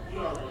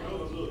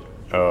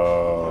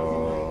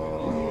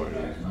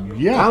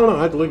 Yeah. I don't know.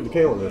 I have to look at the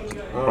calendar.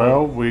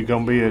 Well, we're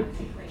going to be at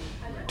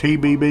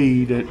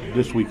TBB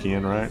this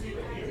weekend, right?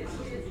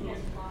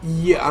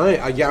 Yeah,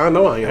 I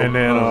know I am. And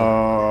then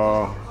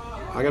I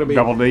gotta be.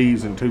 Double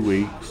D's in 2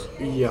 weeks.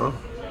 Yeah.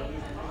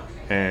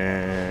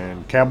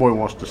 And Cowboy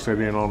wants to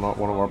sit in on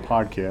one of our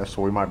podcasts,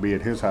 so we might be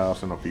at his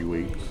house in a few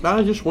weeks.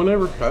 Just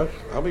whenever.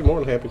 I'll be more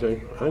than happy to.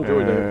 I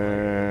enjoy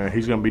that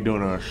He's going to be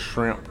doing a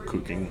shrimp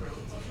cooking.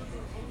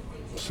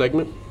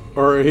 segment.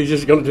 Or he's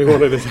just going to do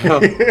one at his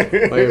house. Like,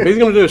 if he's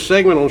going to do a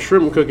segment on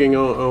shrimp cooking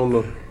on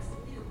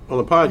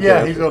the podcast.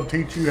 Yeah, he's going to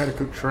teach you how to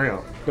cook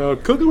shrimp.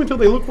 Cook them until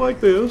they look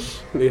like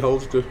this. And he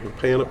holds the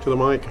pan up to the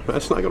mic.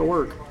 That's not going to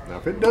work. Now,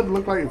 if it doesn't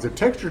look like, if the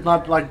texture's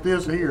not like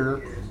this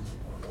here,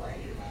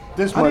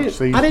 this much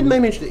season. I didn't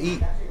manage to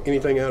eat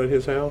anything out at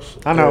his house.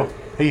 I know.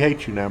 He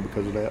hates you now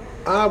because of that.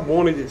 I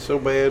wanted it so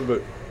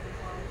bad,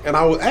 and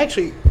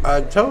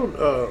I told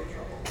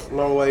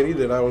my old lady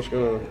that I was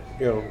going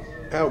to,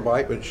 have a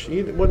bite, but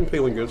she wasn't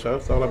feeling good, so I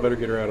thought I better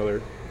get her out of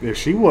there. Yeah,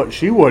 she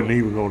wasn't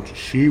even going to,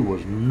 she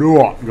was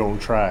not going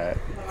to try it.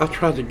 I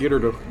tried to get her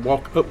to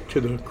walk up to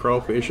the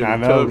crawfish in I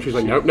the know. tub. She's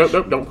like, nope,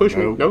 don't push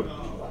me, nope.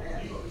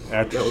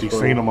 After she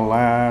funny. seen them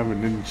alive,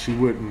 and then she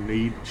wouldn't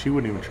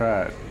even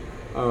try it.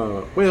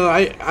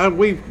 Well,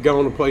 we've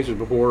gone to places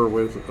before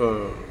with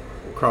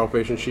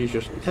crawfish, and she's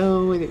just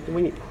no.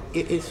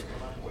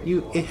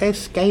 It has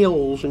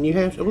scales, and you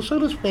have. Well, so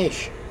does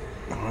fish.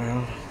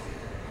 Well,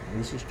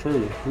 this is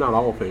true. Not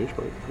all fish,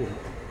 but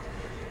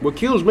what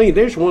kills me.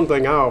 There's one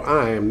thing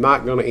I am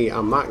not gonna eat.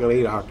 I'm not gonna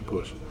eat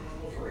octopus.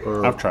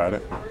 I've tried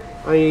it.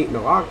 I ain't eating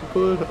no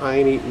octopus. I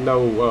ain't eating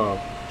no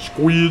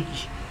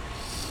squids.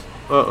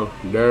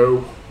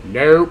 Nope. I'm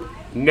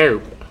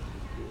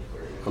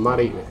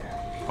not eating it.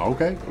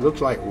 Okay. It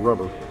looks like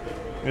rubber.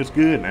 It's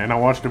good. And I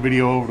watched a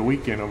video over the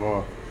weekend of,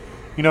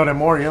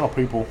 them Oriental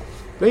people.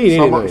 They eat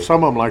anything.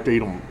 Some of them like to eat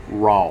them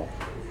raw.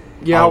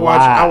 Yeah, I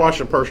Alive.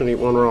 watched a person eat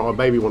one raw, a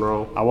baby one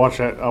raw. I watched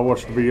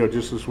the video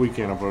just this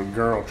weekend of a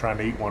girl trying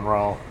to eat one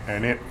raw,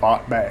 and it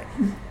fought back.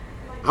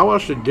 I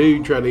watched a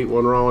dude try to eat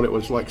one raw, and it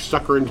was like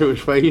sucker into his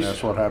face.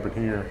 That's what happened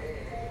here.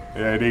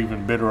 Yeah, it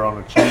even bit her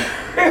on the cheek.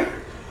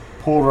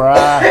 Pulled her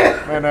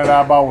eye. Man, that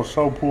eyeball was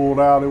so pulled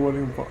out, it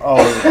wasn't even... Oh,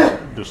 it was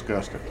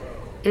disgusting.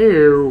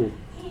 Ew.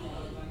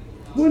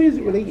 What is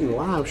it with eating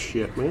live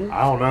shit, man?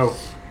 I don't know.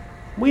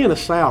 We in the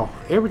South,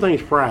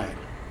 everything's fried.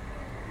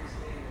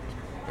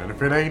 And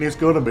if it ain't, it's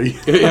going to be.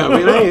 Yeah, I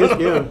mean, it is,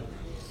 yeah.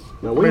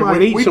 Now, we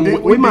might eat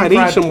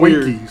some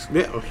weird...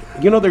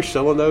 Yeah, they're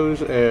selling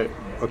those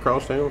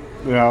across town?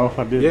 No,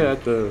 I didn't. Yeah,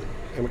 at the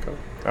Amico.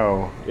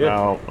 Oh, Yeah.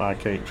 no, I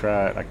can't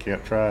try it. I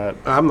can't try it.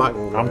 I'm not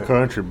going to I'm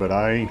country, but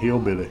I ain't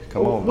hillbilly.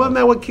 Come on. Well, man.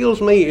 now what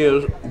kills me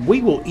is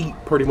we will eat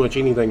pretty much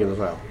anything in the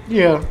South.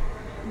 Yeah.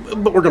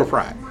 But we're going to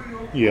fry it.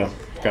 Yeah.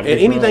 And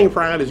anything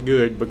fried is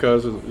good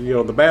because,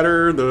 the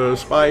batter, the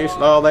spice,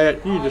 and all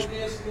that, you just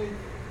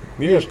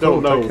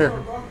don't know. Take care.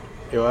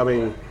 I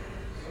mean,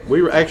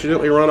 we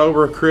accidentally run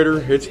over a critter,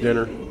 it's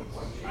dinner.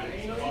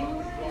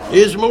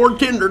 It's more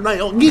tender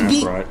now.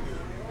 That's right.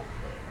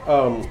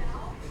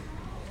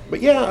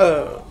 But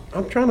yeah,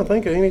 I'm trying to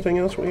think of anything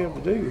else we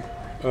have to do.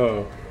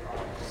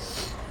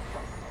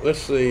 Let's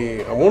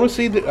see. I want to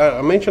see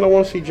I mentioned I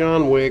want to see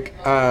John Wick.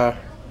 I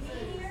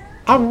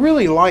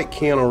really like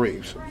Keanu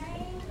Reeves.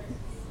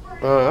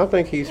 I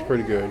think he's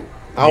pretty good.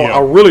 I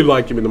really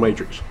liked him in The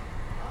Matrix.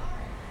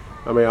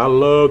 I mean, I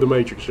love the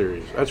Matrix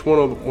series. That's one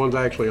of the ones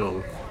I actually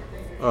own.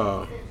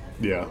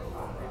 Yeah.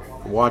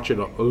 Watch it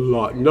a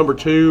lot. Number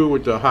 2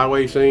 with the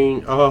highway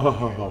scene.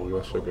 Oh,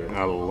 that's so good.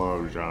 I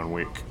love John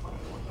Wick.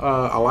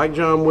 I like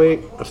John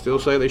Wick. I still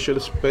say they should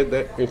have spent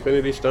that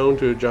Infinity Stone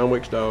to John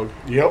Wick's dog.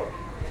 Yep.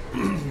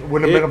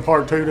 Wouldn't have been a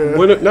part 2 to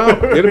no, it'd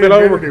have been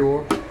Infinity over.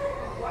 War.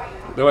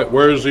 They're like,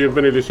 "Where's the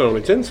Infinity Stone?"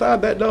 It's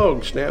inside that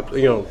dog. Snaps,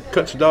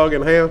 cuts the dog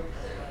in half,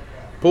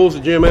 pulls the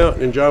gem out,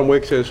 and John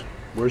Wick says,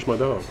 "Where's my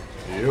dog?"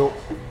 Yep.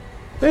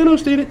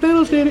 Thanos did it.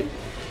 Thanos did it.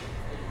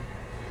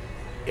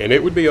 And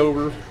it would be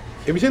over.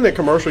 Have you seen that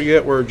commercial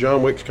yet where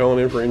John Wick's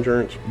calling in for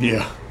insurance?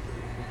 Yeah.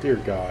 Dear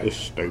God. It's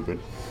stupid.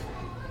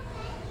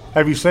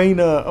 Have you seen,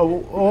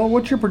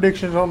 what's your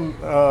predictions on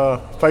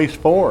Phase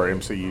 4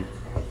 MCU?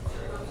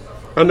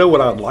 I know what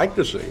I'd like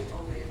to see.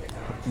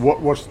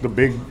 What's the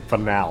big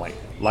finale?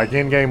 Like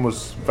Endgame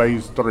was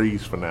Phase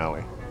 3's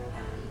finale.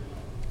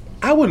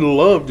 I would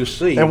love to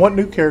see. And what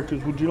new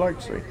characters would you like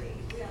to see?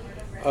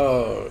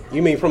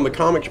 You mean from the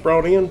comics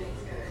brought in?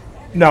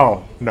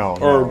 No.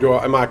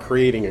 Or am I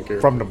creating a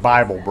character? From the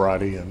Bible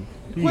brought in.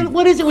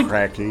 What is it with...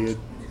 Crackhead.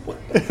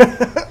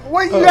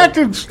 Why you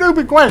asking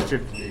stupid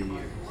questions?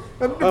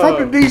 From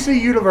the DC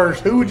universe,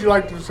 who would you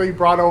like to see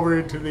brought over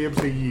into the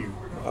MCU?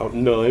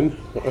 None.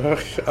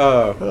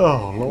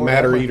 Oh, Lord.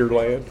 Matter Eater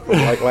lad, from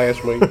like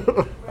last week.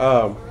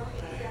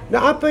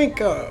 Now, I think...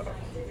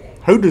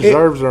 who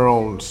deserves their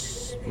own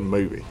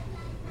movie?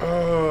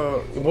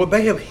 well,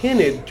 they have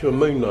hinted to a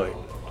Moon Knight.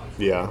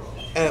 Yeah.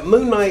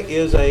 Moon Knight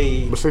is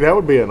But see, that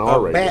would be an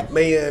R-rated.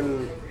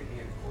 Batman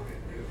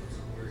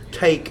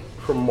take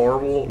from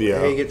Marvel.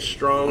 Yeah. He gets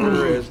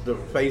stronger as the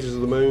phases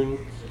of the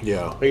moon.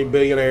 Yeah. He's a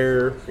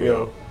billionaire,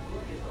 you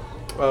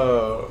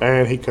know.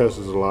 And he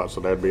cusses a lot,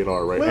 so that'd be an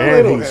R-rated. Well, they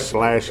and don't he have to.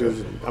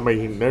 slashes. I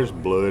mean, there's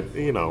blood,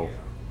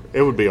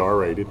 It would be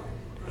R-rated.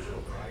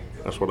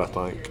 That's what I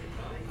think.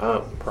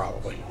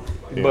 Probably.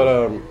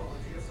 Yeah.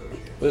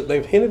 But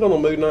they've hinted on the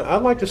Moon Knight.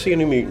 I'd like to see a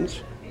New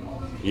Mutants.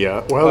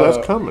 Yeah, well,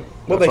 that's coming.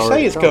 Well, That's they say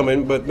already it's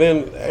coming, but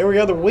then every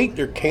other week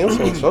they're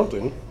canceling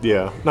something.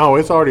 Yeah. No,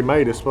 it's already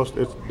made. It's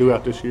due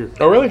out this year.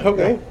 Oh, really?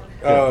 Okay.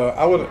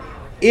 I would,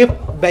 if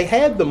they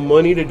had the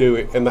money to do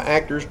it and the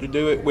actors to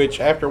do it, which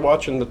after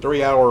watching the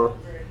 3-hour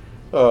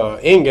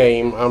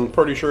Endgame, I'm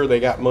pretty sure they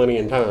got money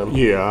and time.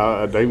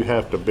 Yeah, they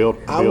have to build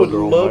I would their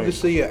own love to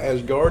base. see it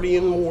as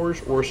Guardian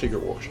Wars or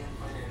Secret Wars.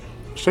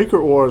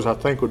 Secret Wars, I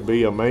think, would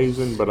be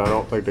amazing, but I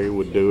don't think they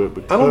would do it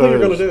because I don't think they're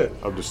gonna do it.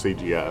 of the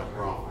CGI.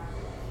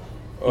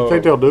 You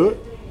think they'll do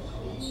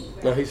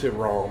it? No, he said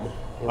Rom. Rom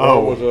Oh.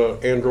 was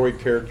an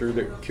android character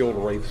that killed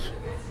wraiths.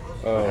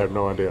 I have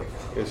no idea.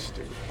 It's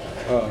stupid.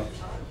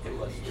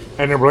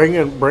 And they're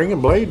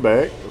bringing Blade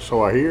back,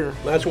 so I hear.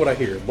 That's what I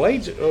hear.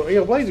 Blade's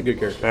a good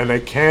character. And they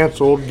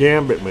canceled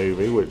Gambit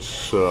movie, which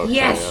sucks.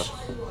 Yes!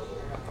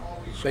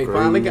 ass. They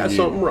finally got you.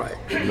 something right.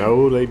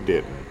 No, they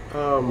didn't.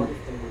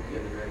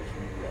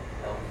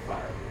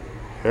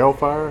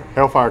 Hellfire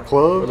Or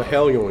Club. the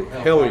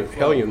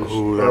Hellions.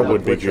 Ooh, that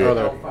would be which good. are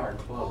the- Hellfire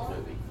Club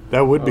movie.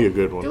 That would be a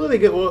good Who one. did they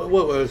get? What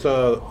was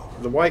the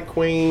White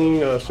Queen?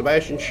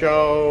 Sebastian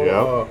Shaw.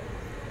 Yep.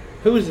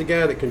 Who was the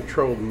guy that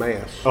controlled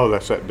mass? Oh,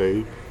 that's that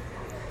dude.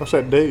 What's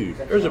that dude?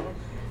 There's a.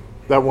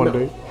 That one No.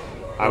 dude?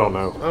 I don't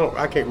know.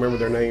 I can't remember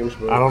their names,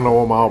 but I don't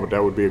know them all, but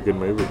that would be a good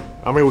movie.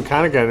 I mean, we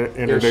kind of got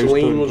introduced to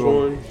Celine was them.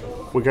 one.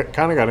 We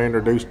kind of got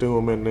introduced to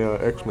them in the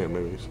X-Men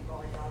movies.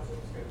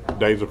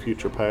 Days of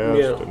Future Past,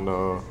 Yeah. and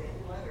I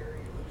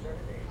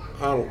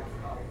don't.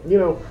 You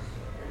know,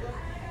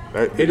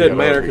 that, it doesn't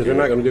matter because they're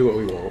not going to do what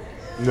we want.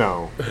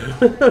 No.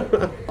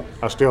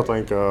 I still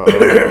think.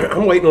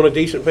 I'm waiting on a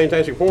decent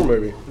Fantastic Four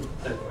movie.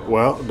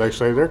 Well, they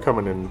say they're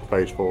coming in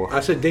Phase 4. I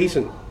said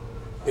decent.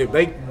 If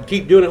they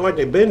keep doing it like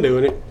they've been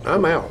doing it,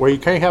 I'm out. Well, you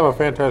can't have a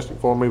Fantastic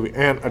Four movie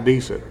and a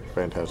decent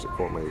Fantastic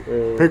Four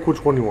movie. Pick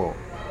which one you want.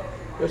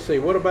 Let's see.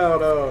 What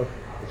about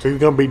It's either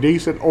going to be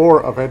decent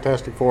or a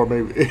Fantastic Four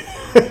movie.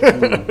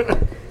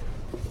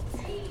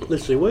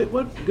 Let's see. What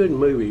good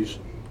movies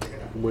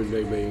would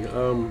they be?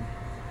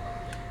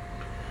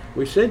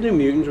 We said New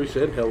Mutants. We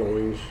said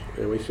Halloween's,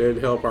 and we said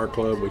Hellfire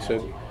Club. We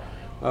said.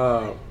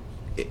 Well,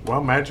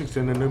 Magic's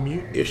in the New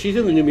Mutant. If she's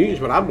in the New Mutants,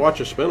 but I'd watch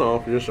a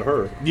spinoff just of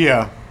her.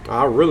 Yeah.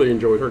 I really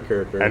enjoyed her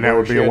character. And that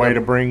would be She a had way that-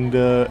 to bring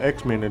the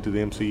X-Men into the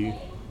MCU.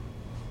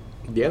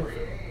 Yeah,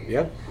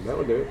 that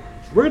would do it.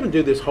 We're going to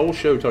do this whole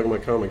show talking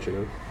about comics, you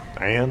know.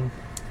 And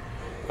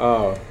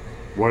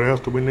what else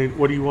do we need?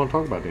 What do you want to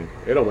talk about then?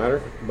 It don't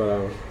matter,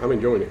 but I'm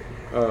enjoying it.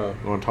 You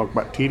want to talk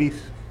about titties?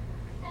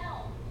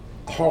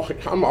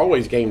 I'm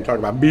always game to talk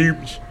about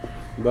boobs.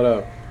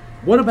 But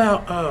what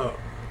about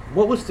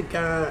what was the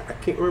guy? I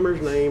can't remember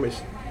his name.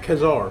 It's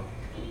Kazar.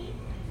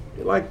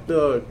 like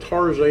the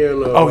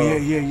Tarzan. Oh yeah.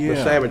 The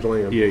Savage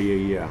Land.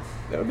 Yeah.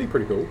 That would be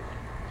pretty cool.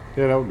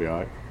 Yeah, that would be all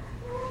right.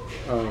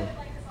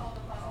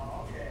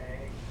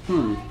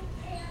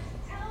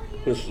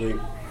 Let's see.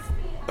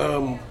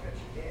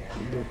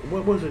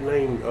 What was it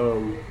named?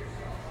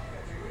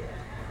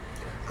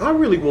 I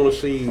really want to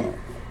see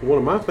one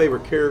of my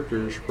favorite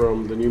characters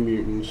from the New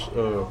Mutants.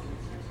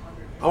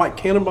 I like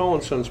Cannonball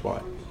and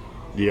Sunspot.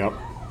 Yep.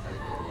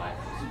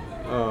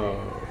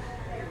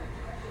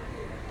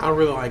 I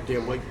really like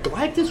them. Like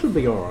Galactus would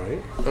be all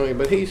right. I mean,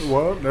 but he's.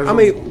 Well,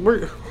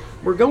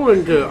 we're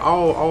going to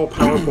all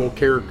powerful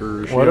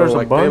characters. Well, you know, there's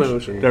like a bunch.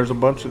 Thanos and, There's a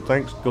bunch that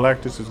thinks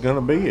Galactus is going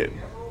to be it.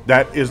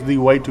 That is the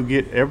way to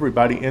get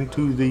everybody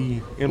into the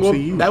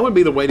MCU. well, that would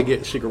be the way to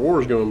get Secret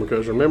Wars going,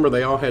 because remember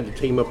they all had to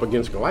team up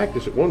against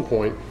Galactus at one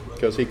point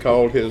because he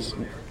called his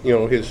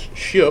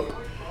ship.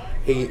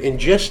 He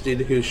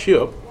ingested his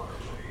ship.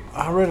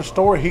 I read a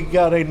story. He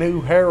got a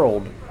new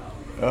Herald.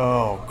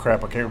 Oh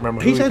crap! I can't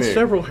remember. He's who he had picked.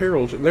 several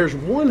heralds. There's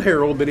one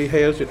herald that he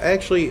has that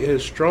actually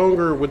is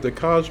stronger with the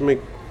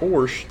cosmic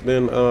force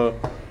than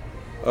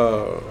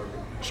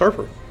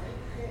Surfer.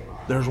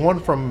 There's one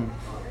from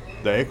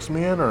the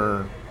X-Men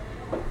or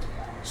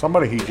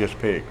somebody he just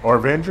picked, or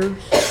Avengers.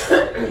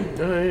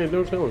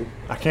 Don't tell him.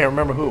 I can't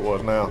remember who it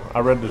was now.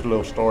 I read this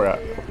little story out.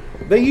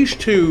 They used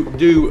to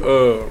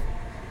do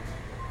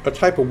a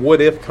type of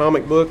what-if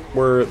comic book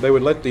where they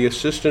would let the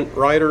assistant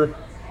writer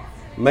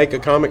make a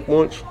comic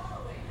once.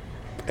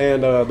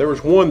 And there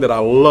was one that I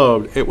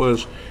loved. It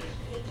was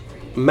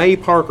May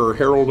Parker,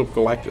 Herald of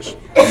Galactus.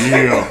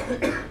 Yeah.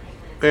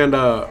 And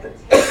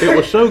it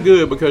was so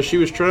good because she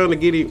was trying to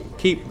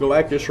keep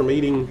Galactus from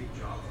eating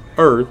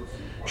Earth.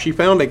 She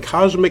found a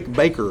cosmic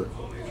baker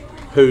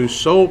whose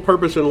sole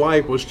purpose in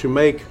life was to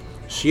make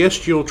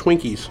celestial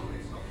Twinkies.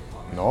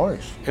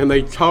 Nice. And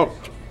they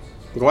talked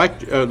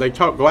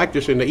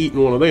Galactus into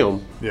eating one of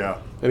them. Yeah.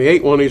 And he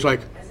ate one. And he's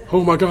like,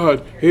 "Oh my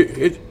God,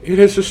 it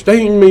has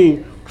sustained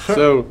me."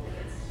 So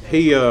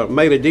he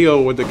made a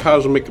deal with the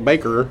cosmic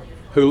baker,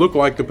 who looked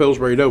like the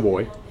Pillsbury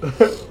Doughboy,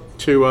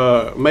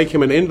 to make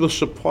him an endless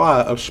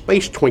supply of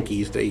space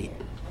Twinkies to eat.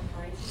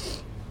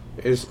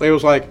 It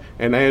was like,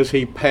 and as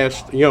he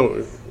passed,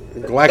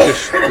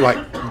 Galactus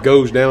like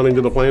goes down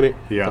into the planet.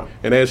 Yeah.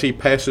 And as he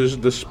passes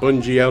the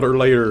spongy outer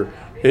layer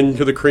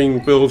into the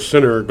cream-filled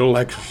center,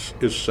 Galactus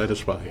is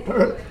satisfied.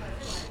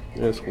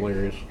 That's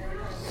hilarious.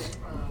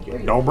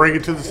 Don't bring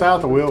it to the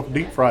South, or we'll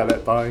deep fry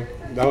that thing.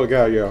 Oh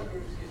God, yeah.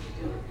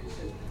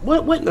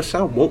 What in the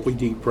South won't we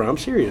deep fry? I'm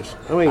serious.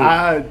 I mean,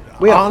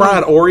 we have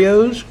fried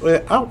Oreos.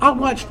 I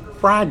watched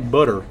fried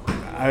butter.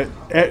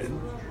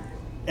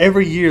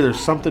 Every year there's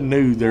something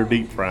new they're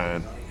deep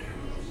frying.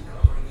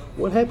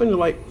 What happened to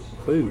like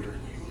food?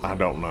 I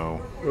don't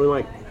know. I mean,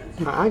 like,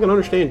 I can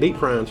understand deep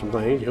frying some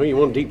things. You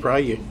want to deep fry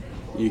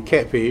your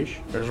catfish.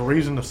 There's a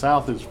reason the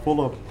South is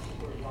full of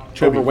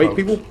chubby Overweight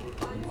folks. people.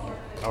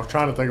 I was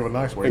trying to think of a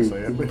nice way to say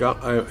it.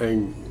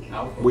 And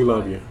we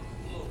love you.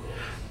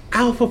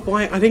 Alpha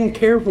Flight, I didn't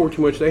care for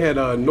too much. They had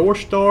North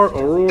Star,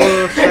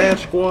 Aurora,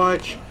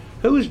 Sasquatch.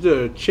 Who was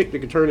the chick that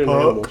could turn into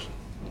animals?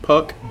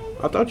 Puck.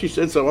 I thought you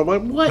said so. I'm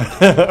like, what?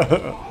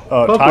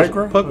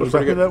 Tigra? Puck was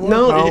pretty good. That one?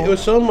 No, it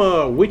was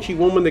some witchy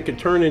woman that could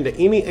turn into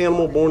any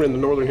animal born in the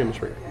Northern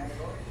Hemisphere.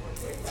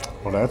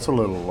 Well, that's a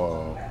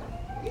little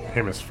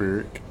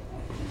hemispheric.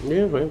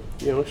 Yeah, well,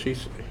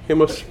 she's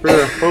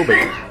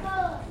hemispherophobic.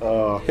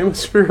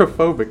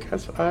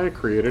 Hemispherophobic. I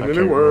created a new I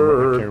can't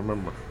word.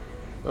 remember.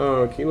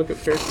 Can you look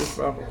up characters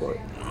for Alpha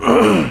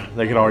Flight?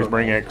 They could always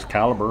bring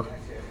Excalibur.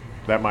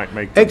 That might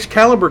make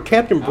Excalibur,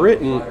 Captain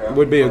Britain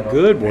would be a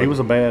good one. He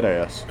was a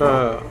badass.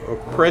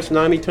 Press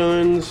 90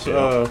 tons.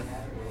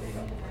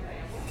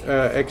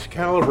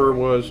 Excalibur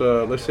was,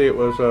 let's see, it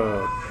was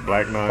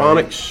Black Knight.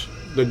 Phonics,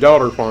 the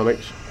daughter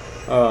Phonics.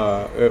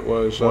 It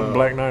was. Wasn't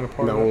Black Knight a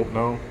part of it?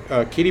 No.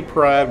 Kitty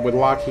Pryde with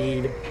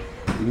Lockheed.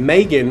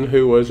 Megan,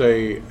 who was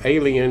a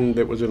alien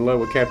that was in love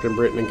with Captain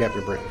Britain and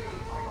Captain Britain.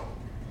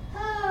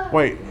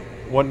 Wait,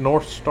 wasn't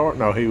North Star?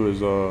 No, he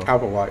was.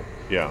 Alpha Flight.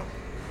 Yeah.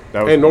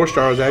 That was, And North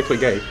Star was actually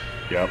gay.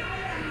 Yep.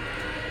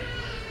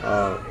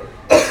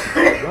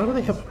 Why do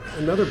they have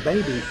another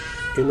baby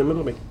in the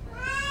middle of me?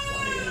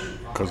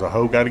 Because a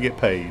hoe got to get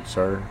paid,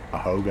 sir. A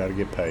hoe got to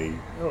get paid.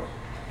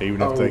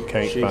 Even if they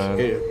can't find.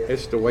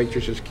 It's the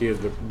waitress's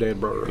kid, the dead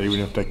brother. Even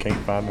if they can't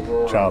find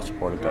the child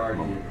support at that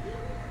moment.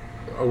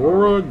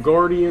 Aurora,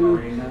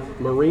 Guardian,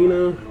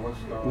 Marina,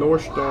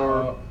 North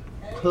Star,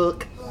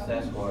 Puck,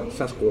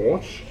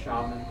 Sasquatch,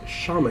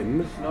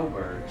 Shaman,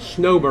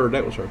 Snowbird,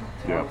 that was her.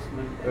 Yeah.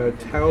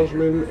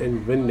 Talisman,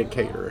 and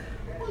Vindicator.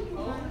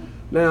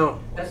 Now,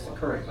 That's the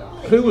correct.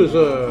 who was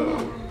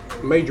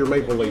Major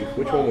Maple Leaf?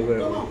 Which one was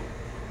that one?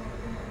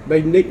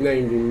 They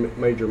nicknamed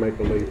him Major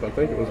Maple Leaf. I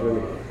think it was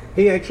Vindicator.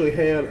 He actually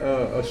had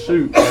a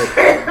suit like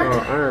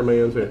Iron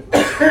Man's had.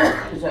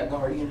 Is that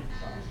Guardian?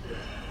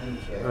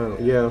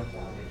 Yeah,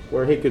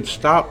 where he could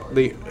stop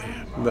the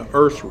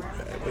Earth's.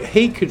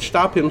 He could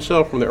stop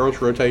himself from the Earth's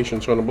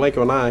rotation. So in a blink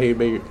of an eye, he'd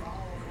be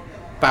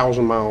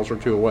 1,000 miles or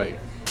two away.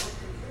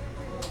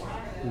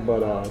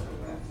 But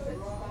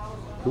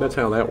And that's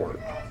how that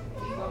worked.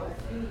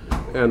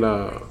 And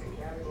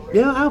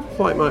yeah, Alpha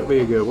Flight might be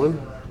a good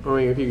one. I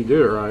mean, if you could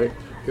do it right,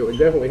 it would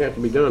definitely have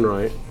to be done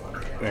right.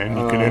 And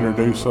you can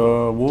introduce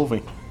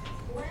Wolvie.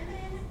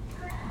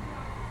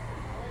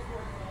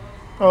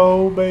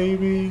 Oh,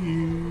 baby,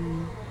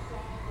 you.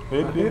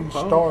 It didn't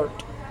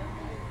start.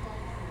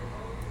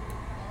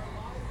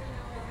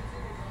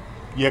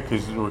 Yeah,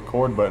 because the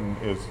record button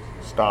is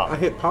stop. I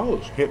hit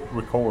pause. Hit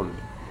record.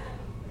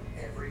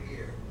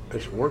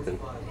 It's working.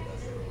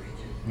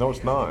 No,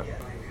 it's not.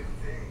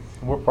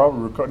 We're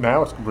probably recording.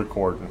 Now it's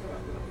recording.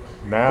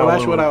 Now Well,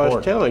 that's we're what I was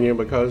recording. telling you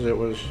because it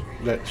was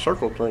that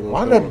circle thing.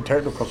 Why was doesn't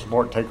technical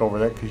support take over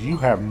that? Because you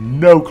have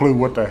no clue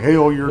what the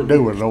hell you're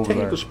doing over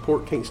Technical there.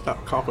 support can't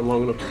stop coughing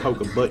long enough to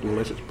poke a button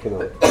unless it's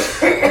porn.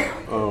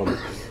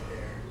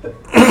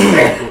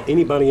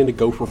 Anybody into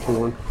gopher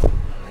porn?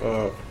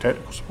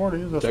 Technical support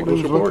is. That's Technical what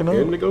he was support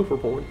looking into up. gopher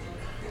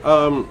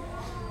porn.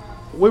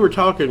 We were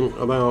talking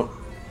about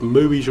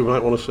movies you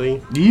might want to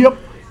see. Yep.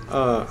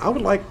 I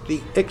would like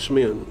the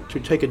X-Men to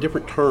take a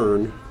different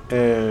turn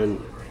and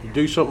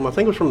do something. I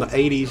think it was from the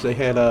 80s. They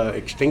had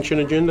Extinction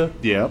Agenda,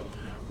 Yep.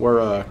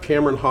 where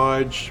Cameron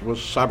Hodge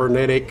was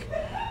cybernetic,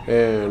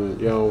 and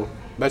you know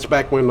that's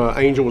back when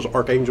Angel was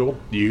Archangel,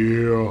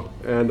 Yeah.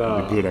 and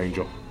The good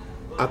angel.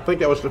 I think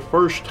that was the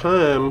first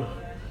time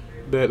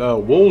that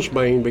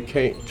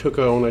Wolfsbane took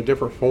on a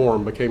different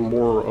form, became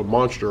more a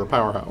monster, a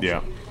powerhouse.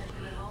 Yeah.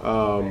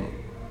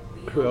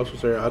 Who else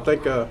was there? I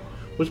think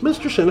was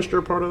Mr. Sinister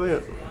a part of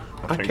that?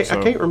 I think can't, so.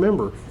 I can't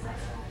remember.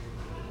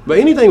 But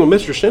anything with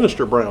Mr.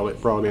 Sinister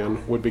brought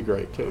in would be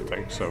great too. I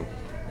think so.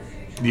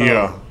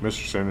 Yeah.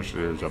 Mr.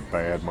 Sinister is a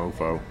bad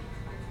mofo.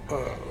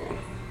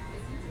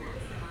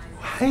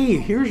 Hey,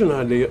 here's an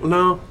idea.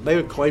 No, they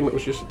would claim it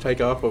was just a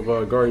takeoff of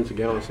Guardians of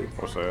the Galaxy,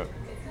 What's that?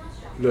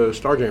 the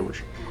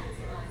Starjammers.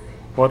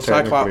 Well,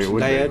 Cyclops' technically it would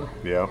dad?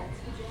 be. Yeah.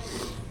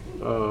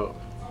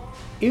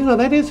 You know,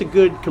 that is a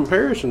good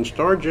comparison,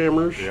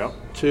 Starjammers Yep.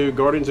 to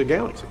Guardians of the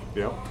Galaxy.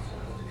 Yep.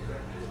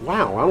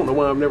 Wow, I don't know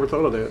why I've never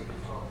thought of that.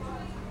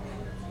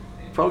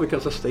 Probably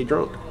because I stay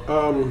drunk.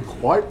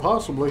 Quite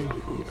possibly.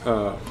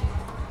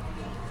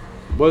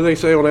 What do they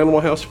say on Animal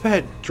House?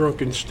 Fat,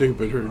 drunk, and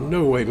stupid are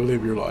no way to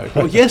live your life.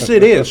 Well, yes,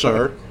 it is,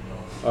 sir.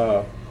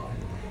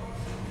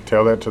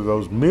 Tell that to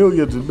those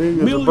millions and millions,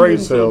 Millions of brain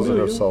and cells that have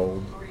millions.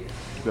 sold,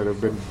 that have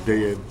been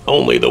dead.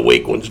 Only the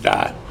weak ones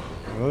die.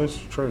 Well, that's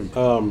true.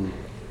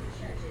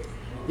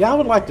 Yeah, I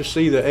would like to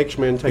see the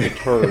X-Men take a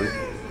turn.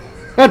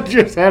 I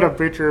just had a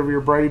picture of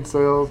your brain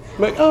cells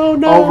Like, oh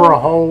no! over a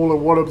hole,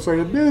 and one of them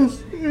saying,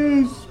 "This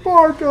is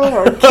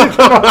Sparta,"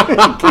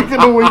 kicking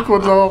the weak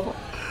ones off.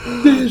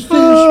 This is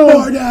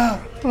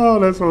Sparta. Oh,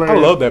 that's I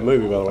hilarious. love that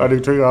movie, by the way. I do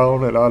too. I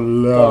own it. I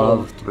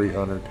love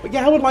 300. But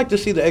yeah, I would like to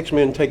see the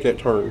X-Men take that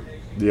turn.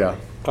 Yeah.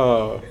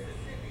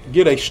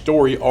 Get a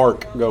story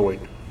arc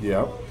going.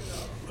 Yeah.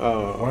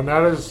 Why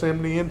not as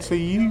in the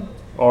MCU?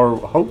 Or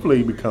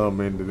hopefully become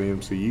into the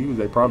MCU.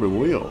 They probably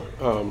will.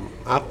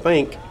 I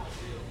think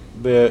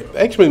the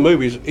X-Men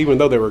movies, even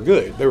though they were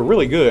good, they were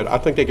really good. I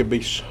think they could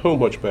be so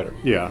much better.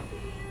 Yeah.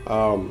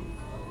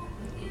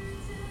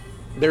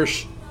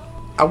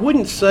 I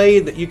wouldn't say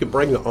that you could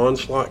bring the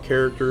Onslaught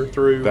character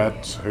through.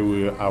 That's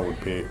who I would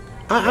pick.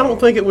 I don't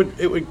think it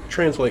would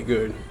translate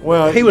good.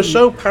 Well, he was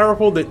so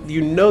powerful that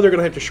you know they're going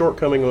to have to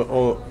shortcoming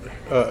on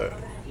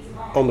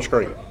the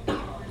screen,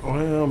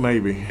 Well,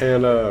 maybe.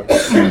 and the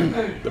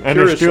And there's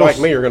purists still like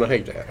me are going to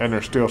hate that. And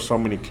there's still so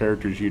many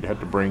characters you'd have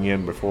to bring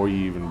in before you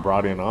even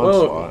brought in Well,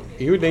 Onslaught.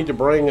 you would need to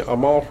bring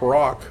Amal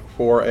Farak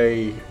for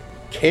a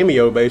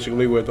cameo,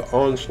 basically, with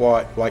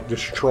Onslaught like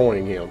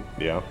destroying him.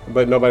 Yeah.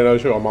 But nobody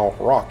knows who Amal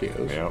Farak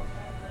is. Yeah.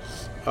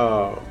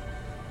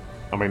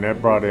 I mean,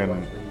 that brought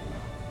in.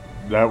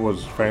 That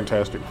was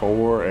Fantastic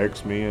Four,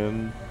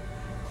 X-Men.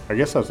 I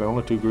guess that's the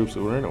only two groups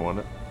that were in it,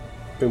 wasn't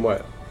it? In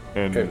what?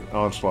 And Okay.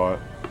 Onslaught.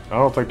 I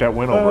don't think that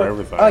went over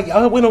everything.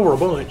 I went over a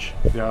bunch.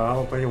 Yeah, I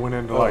don't think it went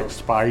into like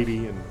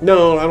Spidey and.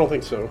 No, I don't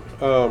think so.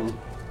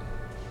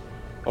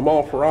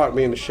 Amal Farak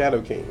being the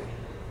Shadow King.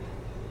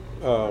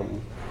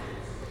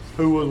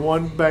 Who was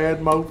one bad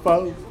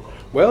mofo?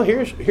 Well,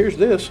 here's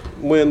this.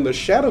 When the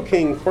Shadow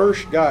King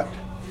first got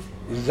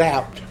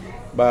zapped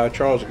by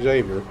Charles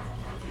Xavier,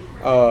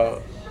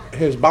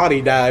 his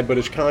body died, but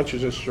his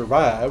consciousness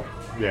survived,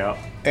 Yeah.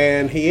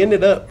 and he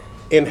ended up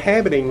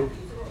inhabiting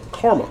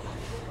Karma,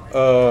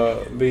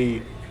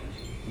 the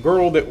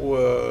girl that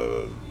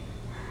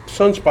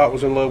Sunspot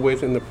was in love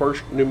with in the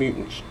first New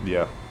Mutants.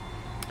 Yeah.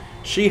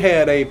 She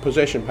had a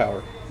possession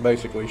power,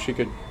 basically. She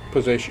could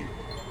possess you.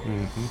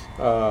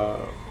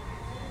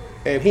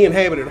 And he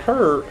inhabited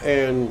her,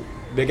 and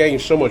they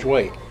gained so much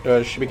weight.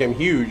 She became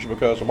huge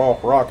because Amal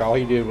Farak, all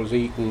he did was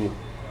eat and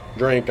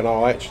drink and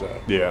all that stuff.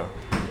 Yeah.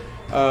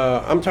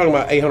 I'm talking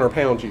about 800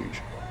 pounds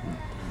huge.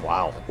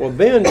 Wow. Well,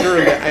 then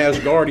during the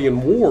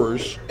Asgardian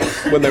Wars,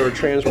 when they were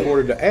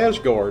transported to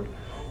Asgard,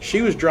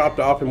 she was dropped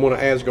off in one of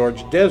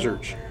Asgard's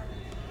deserts,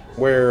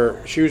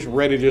 where she was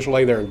ready to just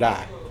lay there and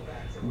die.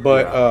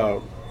 But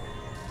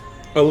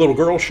a little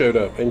girl showed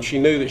up, and she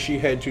knew that she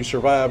had to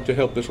survive to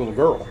help this little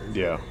girl.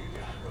 Yeah.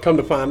 come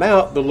to find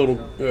out, the little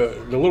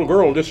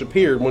girl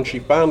disappeared when she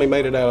finally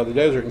made it out of the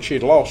desert, and she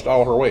had lost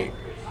all her weight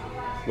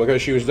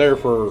because she was there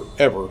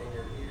forever,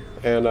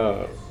 and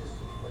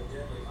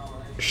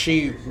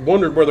she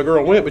wondered where the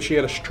girl went, but she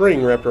had a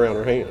string wrapped around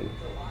her hand,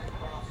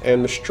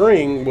 and the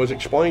string was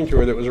explained to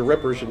her that it was a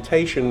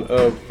representation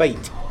of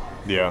fate.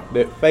 Yeah.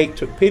 That fate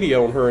took pity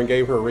on her and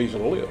gave her a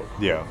reason to live.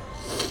 Yeah.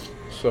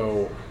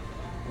 So,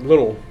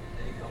 little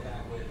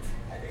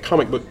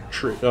comic book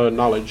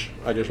knowledge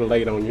I just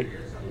laid on you.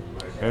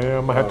 Yeah,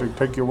 I'm going to have to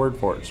take your word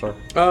for it, sir.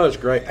 Oh, it's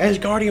great.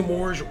 Asgardian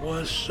Wars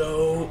was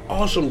so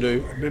awesome,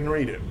 dude. Didn't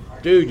read it.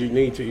 Dude, you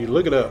need to. You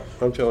look it up.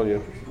 I'm telling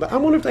you. But I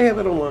wonder if they have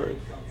it online.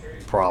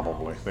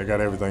 Probably. They got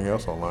everything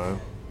else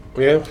online.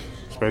 Yeah.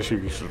 Especially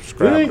if you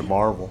subscribe Really? to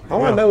Marvel.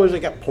 All I know is they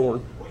got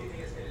porn.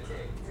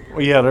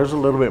 Well, yeah, there's a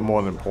little bit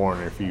more than porn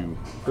if you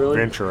Really?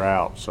 venture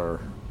out, sir,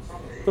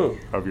 Huh.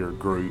 of your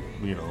group,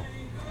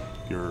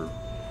 your...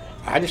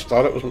 I just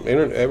thought it was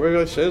internet.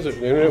 Everybody says that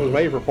the internet was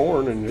made for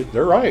porn, and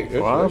they're right.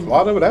 There's Well, a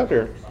lot of it out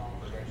there.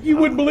 You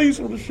wouldn't believe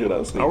some of the shit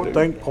I see. I would dude.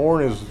 think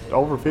porn is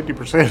over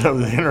 50% of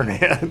the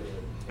internet. I'm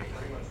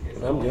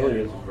telling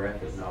you.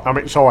 Graphic novel. I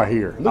mean, so I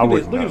hear. I Look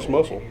wouldn't at this know.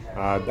 muscle.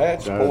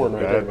 That's porn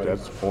right there, buddy.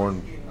 That's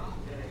porn.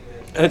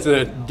 That's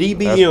a That's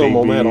DBM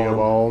on that DBM arm.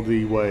 all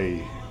the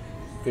way.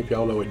 If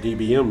y'all know what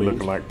DBM means.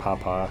 Looking like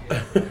Popeye.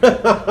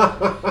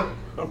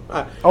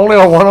 Only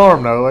on one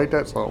arm, though. Ain't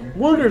that something?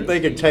 Wonder if they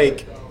could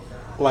take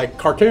like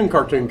cartoon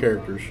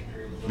characters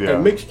Yeah.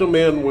 and mix them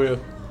in with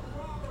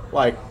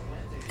like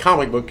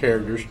comic book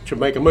characters to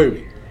make a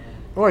movie.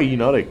 Well,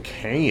 they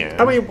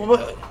can. I mean,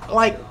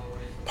 like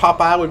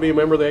Popeye would be a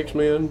member of the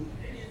X-Men.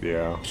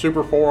 yeah.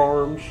 Super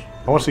Forearms.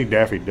 I want to see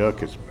Daffy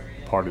Duck as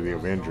part of the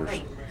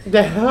Avengers.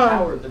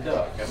 Howard the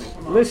Duck. I mean,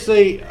 come on. Let's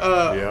see.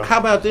 Yeah. How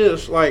about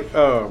this? Like,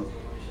 wow,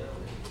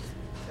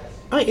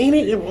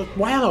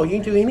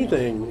 you can do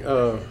anything.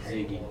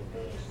 Ziggy.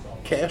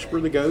 Casper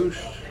the Ghost.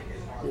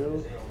 You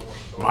know,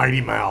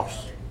 Mighty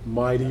Mouse.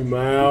 Mighty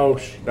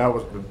Mouse. That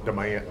was the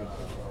man.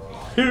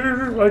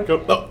 Here I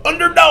come, the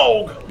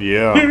underdog.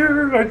 Yeah.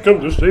 Here I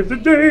come to save the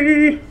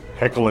day.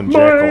 Heckle and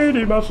Jekyll.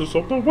 Mighty Mouse is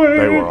on the way.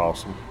 They were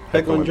awesome.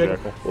 Heckle and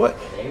Jekyll. What?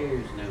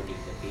 There's no need to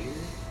fear.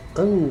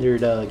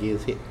 Underdog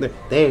is here.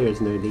 There's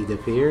no need to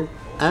fear.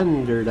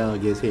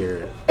 Underdog is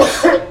here.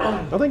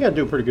 I think I'd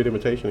do a pretty good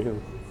imitation of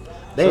him.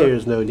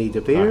 There's no need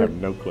to I fear. have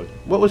no clue.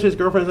 What was his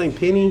girlfriend's name?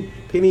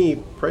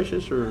 Penny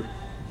Precious or?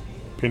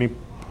 Penny.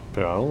 I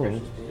don't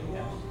know.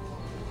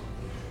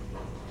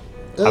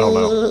 I don't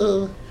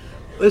know.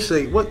 Let's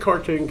see. What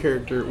cartoon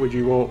character would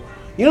you want?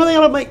 You know they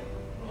ought to make.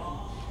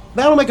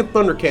 They ought to make a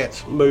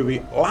Thundercats movie,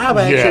 live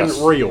action, Yes.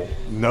 real.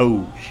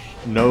 No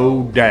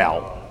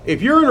doubt.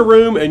 If you're in a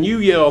room and you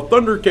yell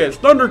Thundercats,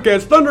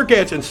 Thundercats,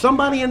 Thundercats, and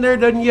somebody in there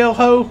doesn't yell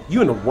ho,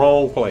 you in the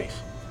wrong place.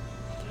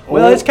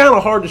 Well, it's kind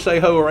of hard to say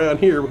ho around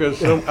here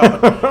because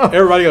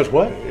everybody goes,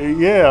 what?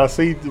 Yeah, I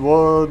see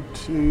 1,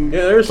 2, Yeah,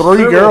 there's 3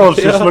 several, girls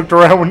just yeah. looked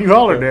around when you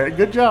hollered at it.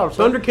 Good job,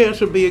 son. Thundercats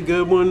would be a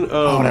good one.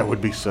 Oh, that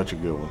would be such a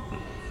good one.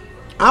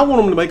 I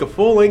want them to make a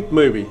full-length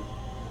movie.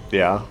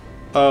 Yeah.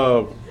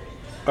 Uh,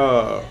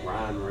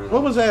 Ryan Reynolds.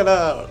 what was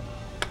that?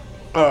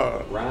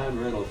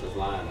 Ryan Reynolds is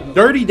lying. Up.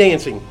 Dirty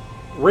Dancing.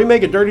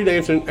 Remake of Dirty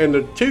Dancing, and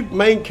the two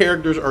main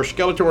characters are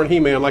Skeletor and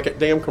He-Man, like that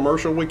damn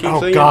commercial we keep Oh,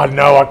 seeing. God,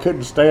 no. I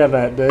couldn't stand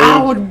that, dude.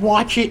 I would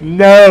watch it.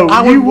 No,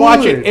 I you would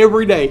watch it would.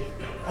 every day.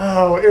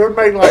 Oh, it would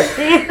make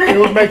it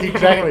would make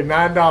exactly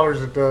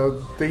 $9 at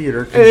the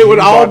theater. And it would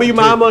all be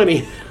my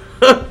money.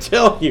 I'm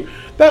telling you.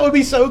 That would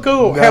be so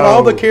cool. Have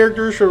all the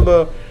characters from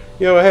the,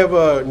 have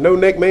No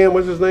Neck Man,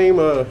 what's his name?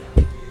 Man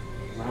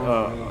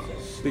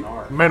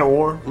of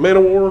War.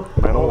 Manowar.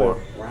 Manowar.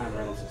 Ryan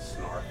Reynolds is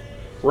Snarf.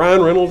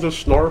 Ryan Reynolds is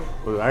Snarf.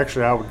 Well,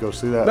 actually, I would go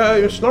see that. No,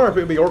 it's Snarf. It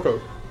would be Orko.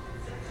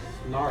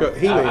 Snarf.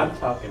 He-Man. I'm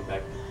talking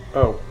back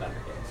Oh. to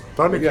Thundercats.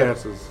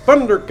 Thundercats is...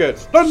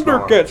 Thundercats.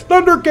 Thundercats.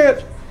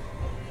 Thundercats.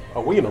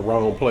 Oh, we in the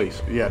wrong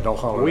place. Yeah, don't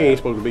holler We at ain't it.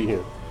 supposed to be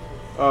here.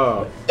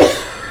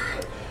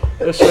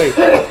 Let's see.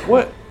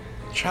 What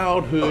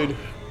childhood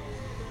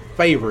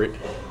favorite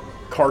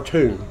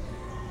cartoon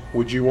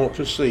would you want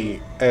to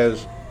see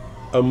as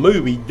a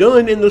movie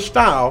done in the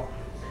style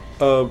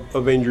of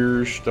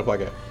Avengers, stuff like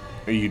that?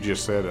 You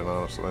just said it,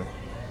 honestly.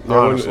 There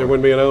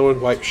wouldn't be another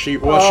one like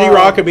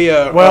She-Ra could be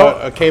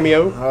a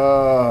cameo.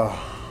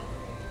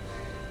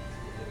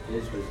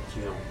 This was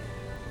Jim.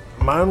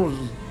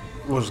 Mine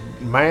was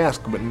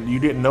Mask, but you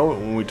didn't know it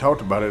when we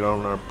talked about it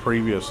on our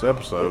previous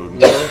episode.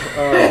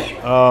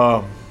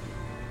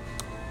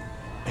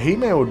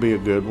 He-Man would be a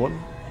good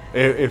one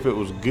if it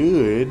was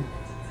good.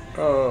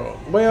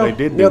 Well, They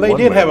did do they one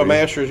did have a movie.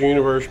 Masters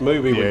Universe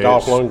movie with Yeah,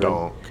 Dolph it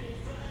Lundgren.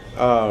 stunk.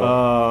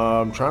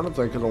 I'm trying to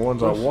think of the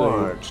ones I Let's see.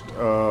 watched.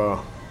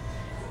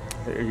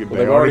 They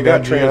they've already got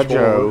done G.I. Transformers.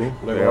 Joe.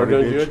 They've They already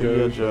already done did G.I.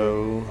 G.I.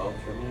 Joe.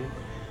 Ultraman.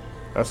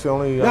 That's the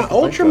only. Now, I can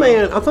think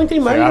Ultraman, of. I think they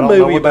made I a don't know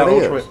movie what about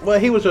that Ultraman. is. Well,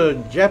 he was a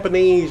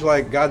Japanese,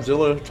 like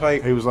Godzilla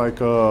type. He was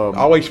like,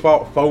 Always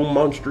fought foam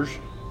monsters.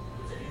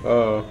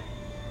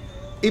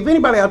 If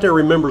anybody out there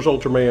remembers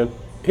Ultraman,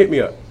 hit me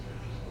up.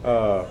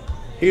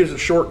 he was a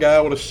short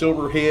guy with a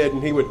silver head,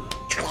 and he'd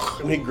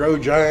grow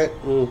giant.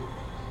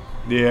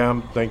 Yeah,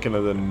 I'm thinking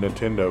of the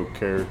Nintendo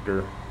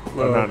character.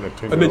 Not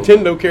Nintendo. A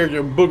Nintendo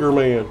character, Booger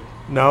Man.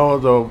 No,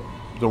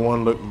 the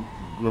one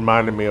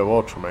reminded me of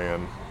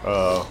Ultraman.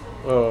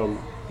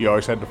 You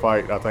always had to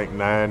fight, I think,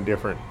 9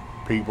 different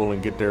people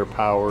and get their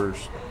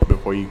powers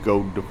before you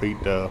go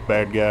defeat the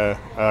bad guy.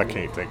 I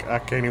can't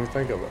even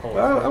think of it.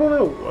 I don't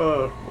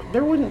know.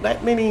 There wasn't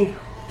that many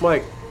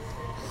like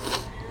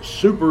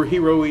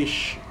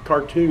superhero-ish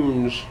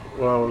cartoons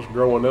when I was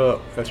growing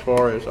up. As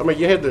far as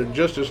you had the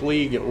Justice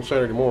League on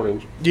Saturday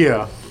mornings,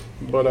 Yeah,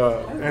 but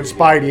and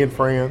Spidey and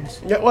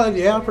Friends.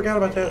 I forgot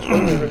about that.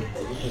 I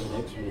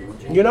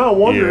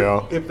wonder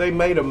Yeah. if they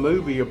made a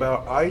movie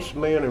about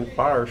Iceman and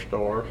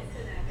Firestar.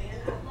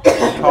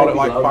 Called it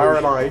like Fire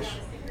and Ice.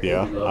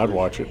 Yeah, I'd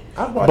watch it.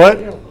 I'd watch But,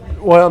 it. Yeah.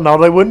 well, no,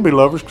 they wouldn't be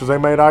lovers because they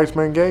made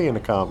Iceman gay in the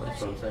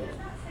comics. That's what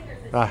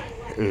I'm saying.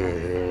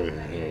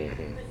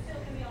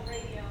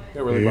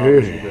 That really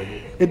bothers you, doesn't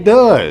it? It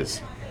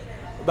does.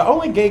 The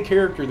only gay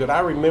character that I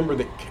remember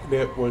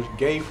that was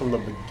gay from the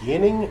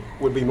beginning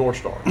would be North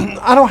Star.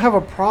 I don't have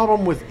a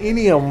problem with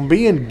any of them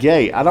being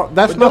gay. I don't.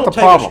 That's But not the don't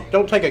take problem.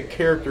 Don't take a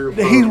character.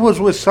 He was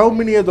with so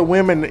many of the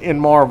women in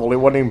Marvel, it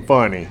wasn't even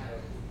funny.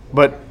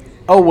 But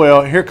oh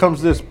well, here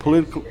comes this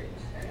political.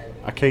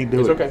 I can't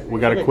do It's it. okay.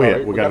 We got to Okay, quit.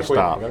 Bobby. We We got to gotta quit.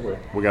 stop. We gotta quit.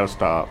 We got to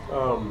stop.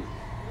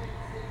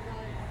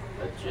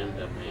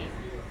 Agenda man.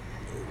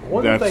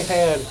 Wonder if they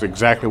had. That's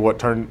exactly what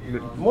turned.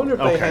 Wonder if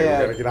they Okay, we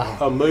gotta get had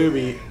off. a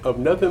movie of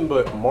nothing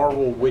but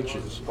Marvel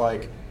witches,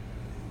 like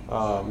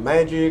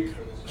Magic,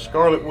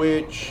 Scarlet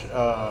Witch.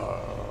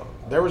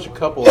 There was a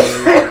couple of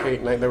those. I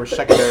can't name. There were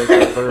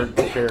secondary or third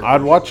characters.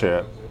 I'd watch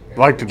it.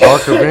 Like the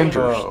Dark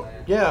Avengers.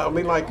 Yeah,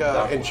 like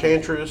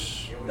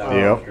Enchantress.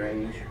 Yep.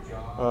 Strange.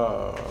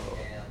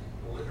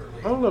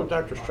 I don't know if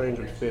Doctor Strange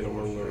would fit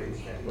among those.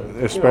 But,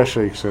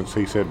 Especially since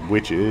he said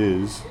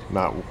witches,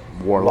 not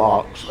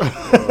warlocks.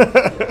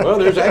 Well,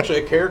 there's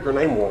actually a character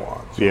named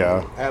Warlock.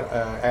 Yeah.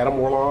 Adam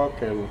Warlock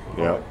and.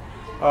 Yeah.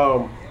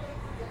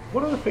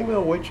 What other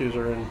female witches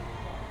are in?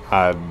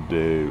 I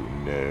do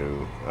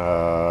know.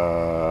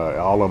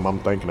 All of them I'm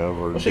thinking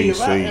of are See,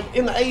 DC.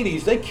 in the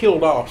 80s, they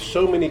killed off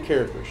so many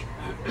characters.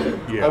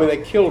 Yeah. I mean,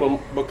 they killed them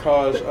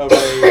because of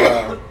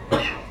a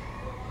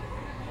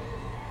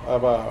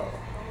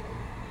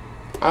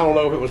I don't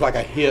know if it was like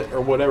a hit or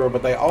whatever,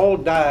 but they all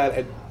died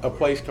at a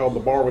place called the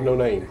Bar with No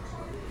Name.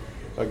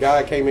 A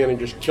guy came in and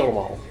just killed them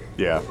all.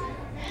 Yeah.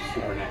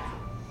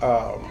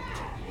 Supernatural.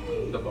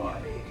 The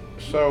body.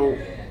 So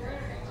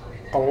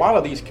a lot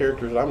of these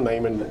characters that I'm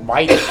naming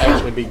might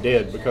actually be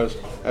dead because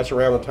that's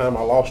around the time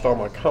I lost all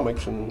my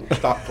comics and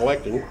stopped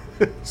collecting.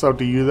 So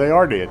to you, they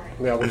are dead.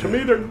 Now, to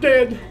me, they're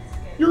dead.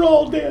 You're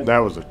all dead. That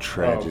was a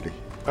tragedy.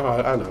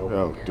 I know.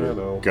 Oh, dear I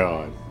know.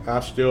 God. I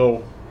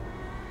still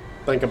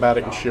think about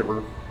it and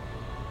shiver.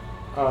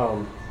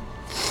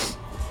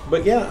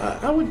 But yeah,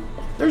 I would.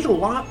 There's a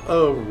lot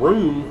of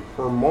room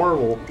for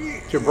Marvel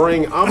to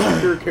bring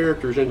obscure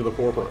characters into the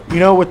forefront. You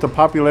know, with the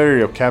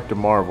popularity of Captain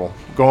Marvel,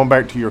 going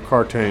back to your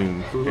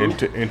cartoon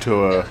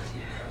into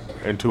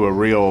a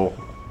real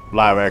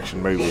live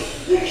action movie,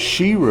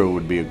 She-Ra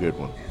would be a good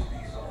one.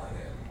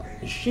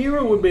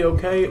 She-Ra would be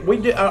okay.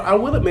 I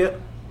will admit,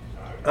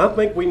 I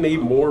think we need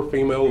more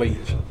female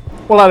leads.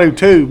 Well, I do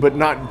too, but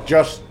not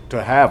just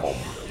to have them.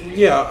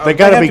 Yeah, They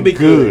got to have be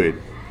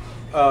good.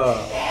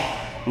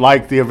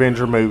 Like the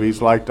Avenger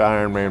movies, like the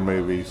Iron Man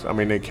movies. I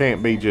mean, it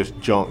can't be just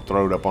junk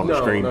thrown up on the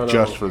No, screen no.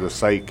 just for the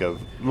sake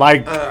of,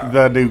 like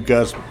the new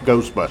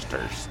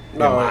Ghostbusters.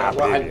 No, in my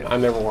opinion. I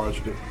never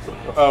watched it.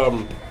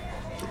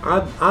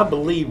 I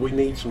believe we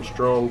need some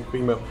strong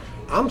female.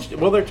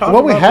 They're talking.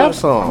 Well, we about have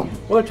some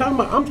Well, they're talking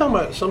about. I'm talking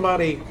about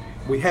somebody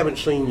we haven't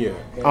seen yet.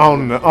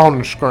 on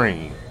the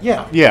screen.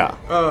 Yeah. Yeah,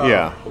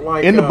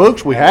 like, in the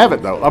books, we have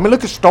it though. I mean,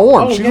 look at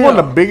Storm. Oh, She's yeah. one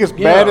of the biggest,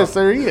 Yeah. baddest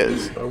there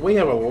is. We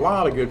have a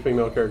lot of good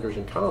female characters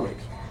in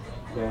comics.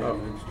 I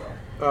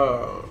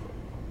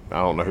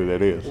don't know who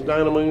that is.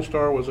 Dinah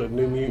Moonstar was a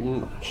New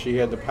Mutant. She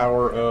had the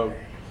power of.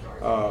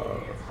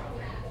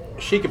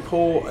 She could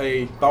pull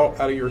a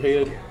thought out of your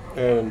head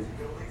and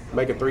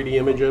make a 3D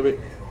image of it.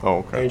 Oh,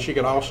 okay. And she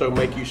could also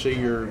make you see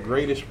your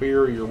greatest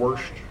fear, your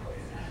worst,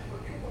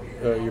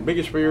 your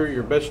biggest fear,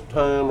 your best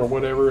time, or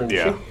whatever. And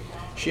Yeah.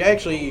 she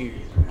actually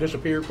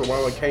disappeared for a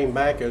while and came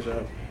back as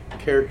a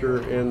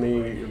character in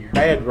the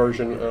bad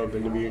version of the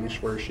New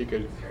Mutants, where she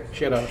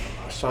had a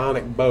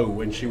sonic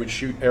bow and she would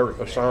shoot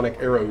sonic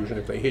arrows, and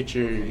if they hit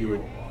you,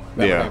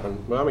 that Yeah. would happen.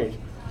 Well, I mean,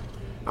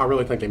 I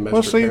really think they messed.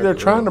 Well, her see, they're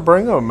character trying up. to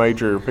bring a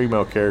major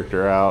female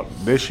character out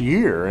this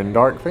year in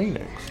Dark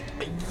Phoenix.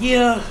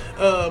 Yeah,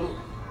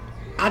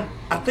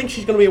 I think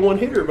she's going to be a one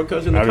hitter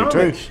because in the I do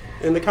too.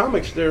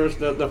 comics, there's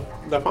the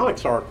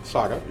Phoenix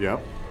Saga, Yep.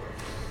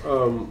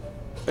 and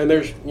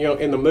there's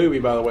in the movie,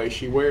 by the way,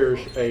 she wears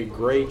a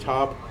gray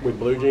top with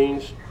blue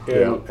jeans in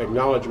Yeah.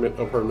 acknowledgement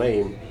of her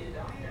name,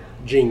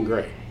 Jean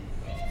Grey.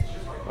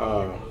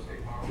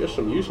 Just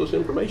some useless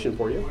information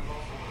for you.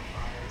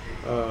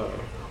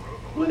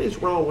 What is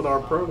wrong with our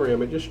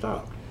program? It just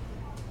stopped.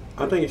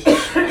 I think it's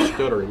just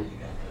stuttering.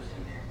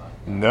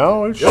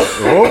 No, it's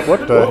oh,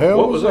 what the hell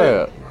what was was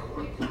that?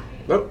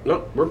 that?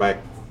 No, we're back.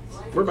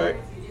 We're back.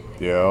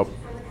 Yep.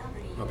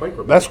 I think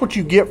we're back. That's what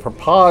you get for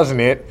pausing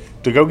it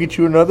to go get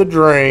you another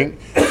drink,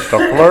 to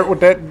flirt with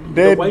that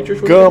dead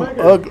waitress with gum. the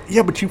tobacco. Ugly.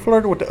 Yeah, but you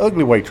flirted with the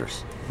ugly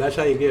waitress. That's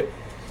how you get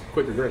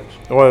quicker drinks.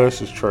 Well,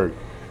 this is true.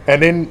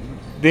 And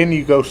then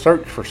you go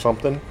search for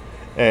something,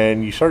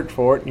 and you search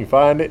for it, and you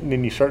find it, and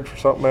then you search for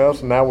something else,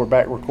 and now we're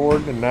back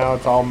recording, and now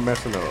it's all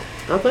messing up.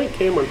 I think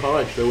Cameron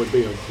Hodge, though, would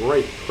be a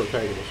great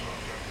protagonist.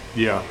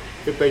 Yeah.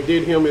 If they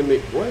did him in the...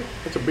 What?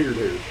 That's a beard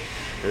hair.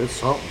 It's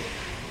something.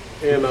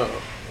 And,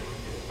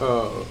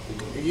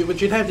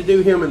 but you'd have to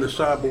do him in the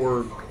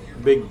cyborg,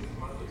 big,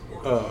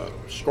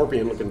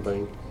 scorpion-looking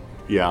thing.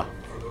 Yeah.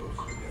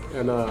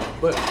 And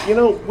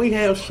but we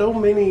have so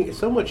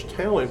much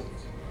talent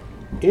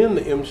in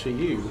the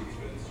MCU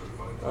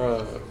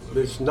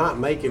that's not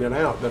making it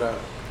out.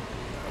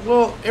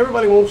 Well,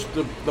 everybody wants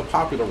the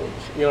popular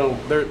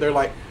ones. They're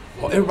like,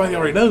 well, everybody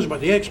already knows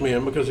about the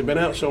X-Men because they've been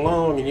out so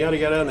long and yada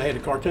yada. And they had a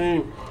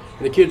cartoon,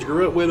 and the kids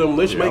grew up with them.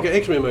 Let's make an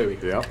X-Men movie.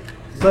 Yeah.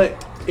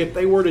 But if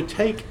they were to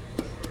take,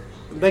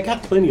 they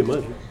got plenty of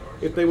money.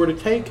 If they were to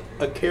take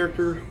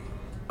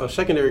a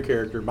secondary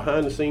character,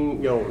 behind the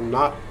scene,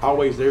 not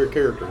always their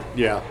character,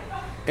 Yeah.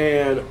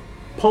 and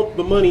pump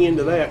the money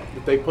into that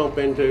they pump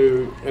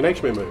into an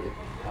X-Men movie,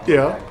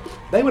 Yeah.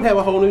 they would have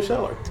a whole new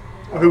seller.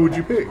 Who would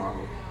you pick?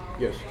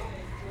 Yes.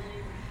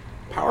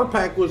 Power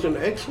Pack was an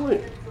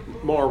excellent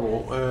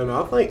Marvel, and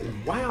I think,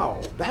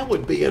 wow, that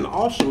would be an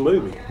awesome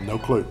movie. No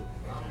clue.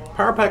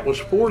 Power Pack was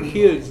 4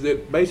 kids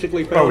that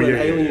basically found an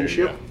alien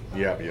ship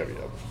Yeah.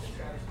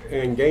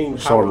 and gained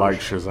powers. Sort of like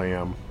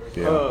Shazam.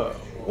 Yeah.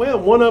 Well,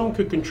 one of them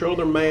could control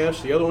their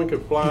mass, the other one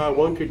could fly,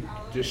 one could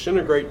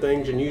disintegrate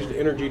things and use the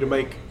energy to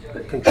make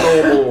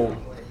controllable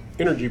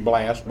energy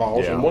blast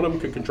balls, Yeah. and one of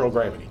them could control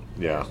gravity.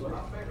 Yeah.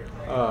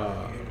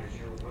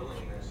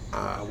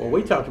 Well,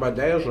 we talked about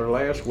Dazzler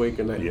last week,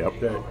 and that, Yep.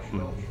 that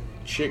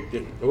chick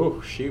that,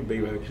 she'd be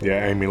excellent.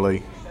 Yeah, Amy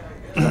Lee.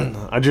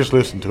 I just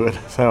listened to it.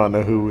 That's how I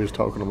know who we was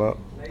talking about.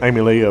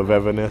 Amy Lee of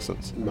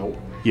Evanescence. No.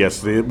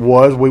 Yes, it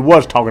was. We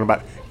was talking about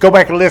it. Go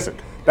back and listen.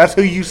 That's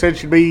who you said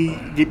should be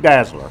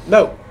Dazzler.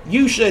 No,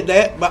 you said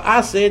that, but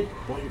I said,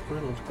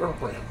 boyfriend's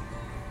girlfriend.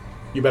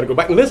 You better go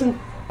back and listen.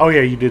 Oh,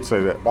 yeah, you did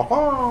say that.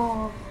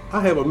 I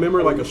have a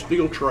memory like a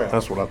steel trap.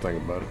 That's what I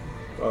think about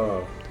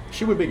it.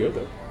 She would be good,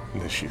 though.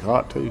 And she's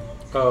hot, too.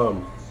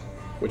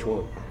 Which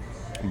one?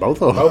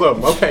 Both of them. Both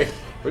of them. Okay.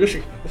 We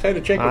just had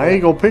to check it I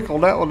ain't going to pick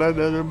on that one.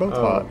 They're both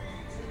hot.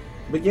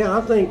 But yeah,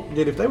 I think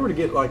that if they were to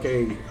get like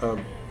a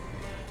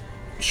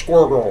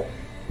Squirrel Girl,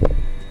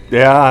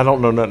 Yeah, I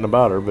don't know nothing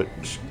about her, but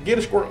get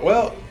a Squirrel.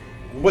 Well,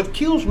 what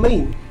kills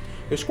me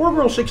is Squirrel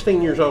Girl's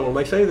 16 years old, and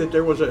they say that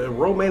there was a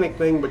romantic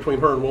thing between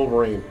her and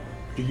Wolverine.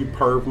 Do you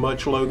perv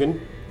much, Logan?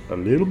 a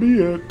little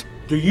bit.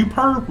 Do you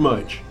perv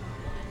much?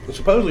 And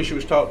supposedly she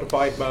was taught to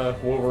fight by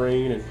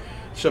Wolverine, and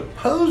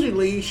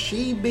supposedly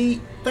she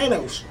beat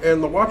Thanos,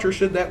 and the Watcher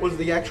said that was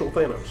the actual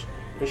Thanos,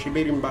 and she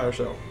beat him by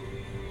herself.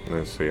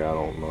 Let's see, I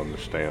don't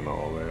understand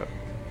all that.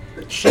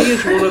 She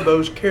is one of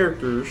those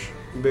characters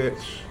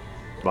that's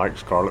Like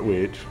Scarlet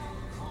Witch.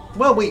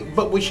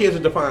 she has a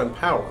defined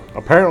power.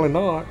 Apparently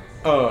not.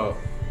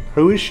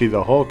 Who is she,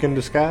 the Hulk in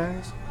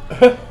disguise?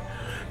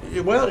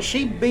 Well,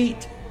 she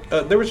beat.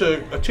 There was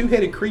a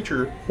two-headed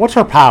creature. What's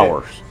her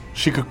powers?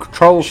 She could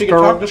control She can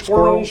talk to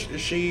squirrels.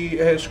 She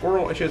has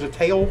squirrel. She has a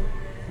tail.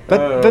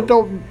 That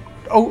don't.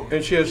 Oh,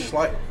 And she has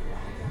slight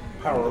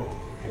power.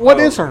 what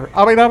is her?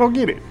 I mean, I don't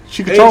get it.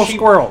 She controls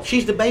squirrels.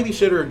 She's the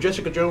babysitter of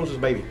Jessica Jones's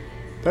baby.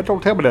 That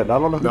don't tell me that. I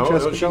don't know who No,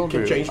 Jessica she Jones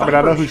can is. change I mean,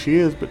 I know diapers. who she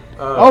is,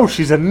 but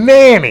she's a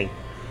nanny.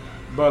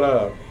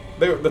 But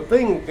the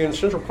thing in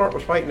Central Park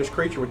was fighting this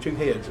creature with 2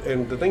 heads,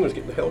 and the thing was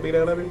getting the hell beat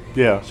out of him.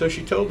 Yeah. So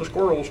she told the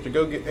squirrels to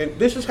go get, and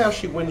this is how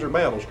she wins her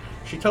battles.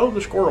 She told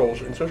the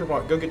squirrels in Central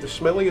Park, go get the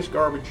smelliest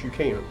garbage you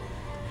can,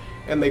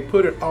 and they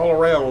put it all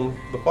around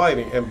the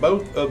fighting, and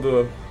both of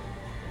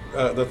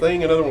the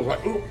thing and other one was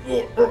like, "Ooh,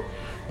 ooh, ooh."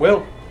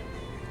 Well,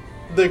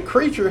 the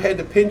creature had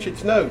to pinch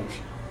its nose.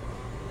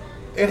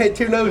 It had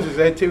 2 noses,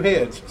 it had 2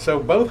 heads, so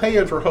both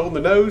hands were holding the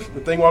nose. The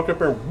thing walked up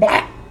there and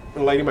blah,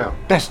 and laid him out.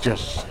 That's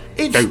just.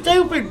 It's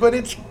stupid, but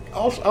it's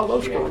also, I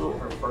love squirrels.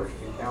 Her first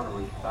encounter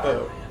was with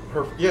Iron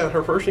Man.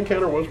 Her first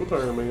encounter was with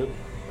Iron Man.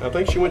 I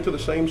think she went to the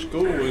same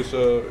school as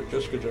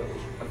Jessica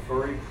Jones. A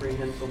furry,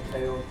 prehensile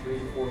tail, 3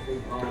 to 4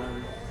 feet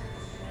long.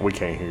 We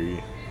can't hear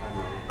you.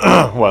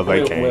 I know. Well,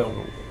 they can't.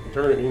 Well,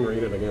 turn it and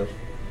read it, I guess.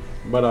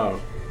 But I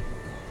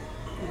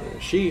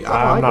I'm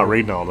like not her.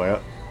 reading all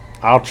that.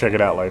 I'll check it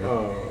out later.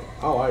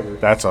 I like her.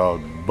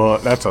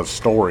 That's a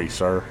story,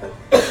 sir.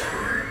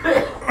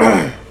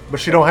 But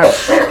she don't have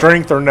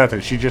strength or nothing.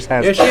 She just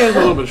has Yeah, she has a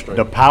little bit of strength.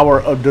 the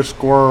power of the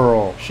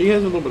squirrel. She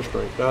has a little bit of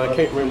strength. I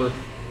can't remember.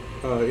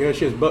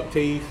 She has buck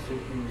teeth.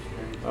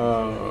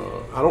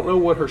 I don't know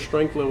what her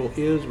strength level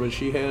is, but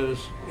she has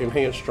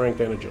enhanced strength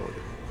and agility.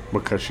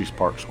 Because she's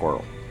part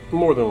squirrel.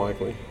 More than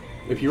likely.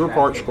 If you were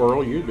part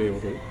squirrel, you'd be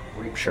able to.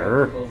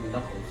 Sure. Retractable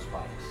knuckle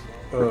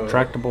spikes.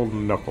 Retractable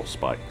knuckle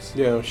spikes.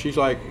 Yeah, she's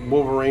like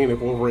Wolverine if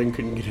Wolverine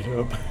couldn't get it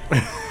up.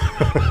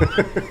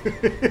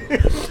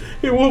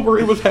 If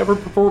Wolverine was having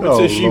performance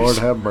Oh, issues. Lord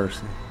have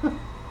mercy.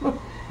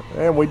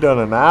 And we done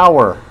an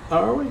hour.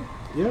 Are we?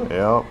 Yeah.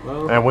 Yeah.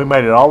 Well. And we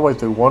made it all the way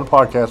through one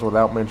podcast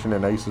without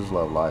mentioning Ace's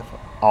love life.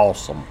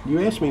 Awesome.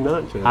 You asked me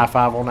not to. High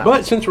five on that.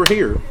 But since we're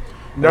here,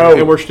 No.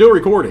 and we're still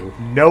recording,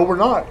 No, we're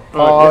not. All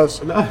right, Pause.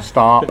 yeah. No.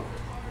 Stop.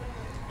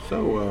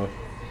 so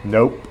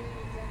Nope.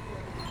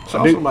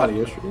 saw do- somebody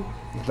yesterday.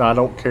 I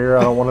don't care.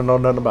 I don't want to know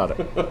nothing about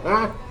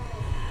it.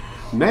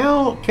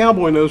 Now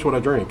Cowboy knows what I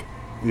drink.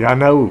 Yeah, I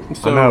know.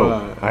 So, I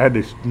know. I had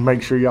to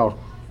make sure y'all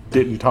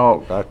didn't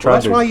talk. I tried Well,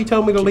 that's to. why you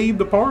told me to leave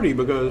the party,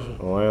 because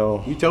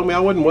Well, you told me I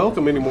wasn't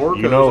welcome anymore.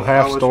 you know 'cause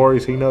half I was-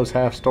 stories. He knows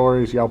half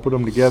stories. Y'all put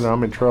them together,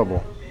 I'm in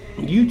trouble.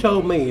 You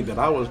told me that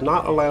I was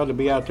not allowed to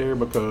be out there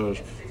because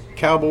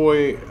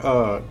Cowboy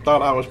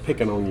thought I was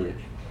picking on you,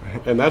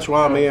 and that's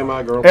why me and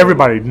my girlfriend.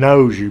 Everybody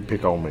knows you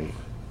pick on me.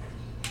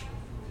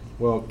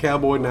 Well,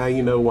 Cowboy, now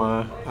you know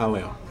why I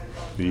left.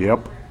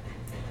 Yep.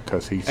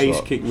 Because he Ace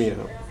sucked. kicked me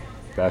out.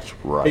 That's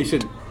right. He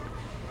said,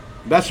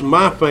 "That's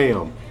my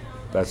fam."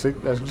 That's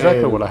it. That's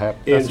exactly And what I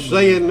happened. In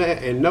saying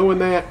that and knowing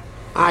that,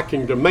 I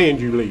can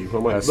demand you leave.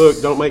 I'm like, That's- look,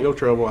 don't make no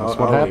trouble. That's I'll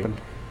what leave. happened.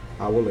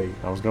 I will leave.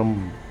 I was going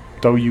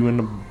to throw you in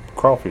the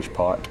crawfish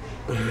pot.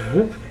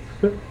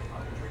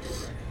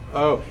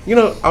 Oh, you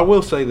know, I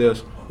will say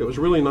this. It was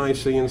really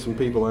nice seeing some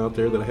people out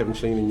there that I haven't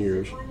seen in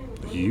years.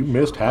 You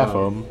missed half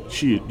of them.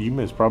 Shit, you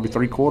missed probably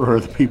 3/4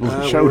 of the people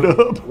that showed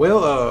up.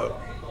 Well,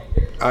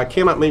 I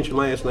cannot mention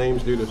last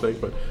names due to sake,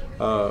 but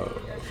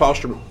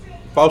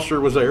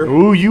Foster was there.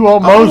 Ooh, you I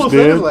almost said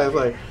did. his last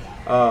name.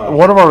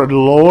 One of our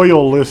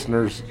loyal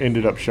listeners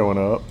ended up showing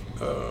up.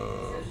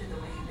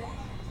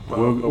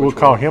 We'll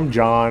call him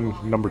John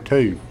number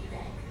 2.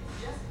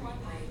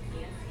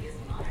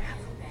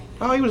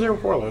 Oh, he was there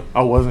before I left.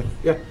 Oh, was it?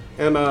 Yeah,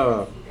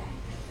 and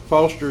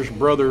Foster's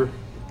brother,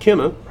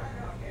 Kenna,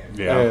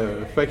 Yeah.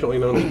 affectionately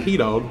known as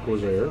P-Dog,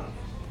 was there.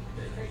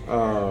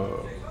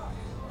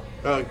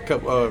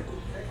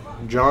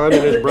 John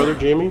and his brother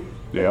Jimmy.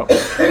 Yep.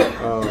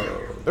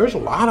 There's a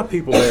lot of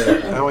people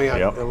there. I mean,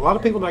 Yep. a lot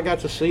of people that I got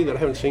to see that I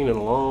haven't seen in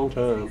a long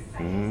time.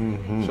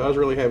 Mm-hmm. So I was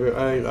really happy.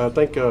 I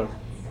think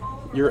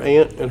your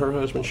aunt and her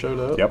husband showed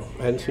up. Yep.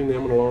 I hadn't seen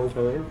them in a long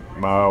time.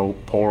 My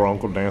old poor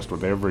uncle danced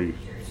with every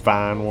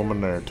fine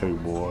woman there too,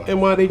 boy.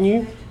 And why didn't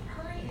you?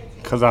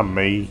 Cause I'm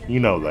me, you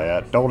know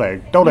that. Don't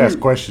ask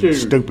questions,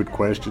 dude. stupid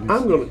questions.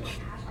 I'm gonna.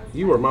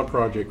 You are my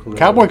project from now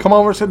Cowboy on. come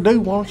over and said,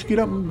 "Dude, why don't you get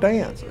up and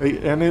dance?"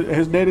 And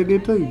his daddy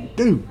did too.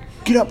 Dude,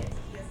 get up,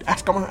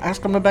 ask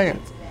him to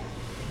dance.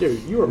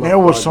 Dude, you are my There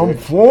was some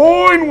project.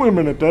 fine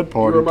women at that You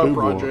party are my too, boy.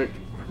 project.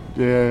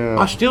 Yeah.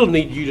 I still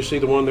need you to see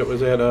the one that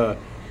was at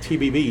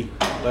TBB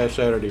last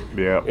Saturday.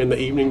 Yeah. In the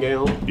evening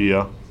gown.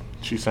 Yeah.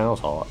 She sounds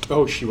hot.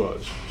 Oh, she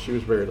was. She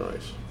was very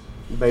nice.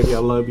 Baby, I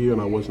love you,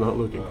 and I was not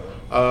looking.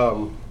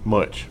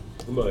 Much.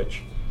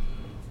 Much.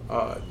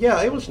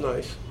 Yeah, it was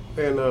nice,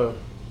 and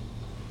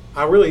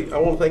I want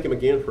to thank him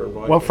again for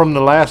inviting. Well, me. from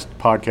the last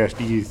podcast,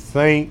 do you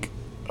think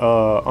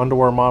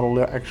Underwear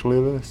Model actually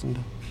listened?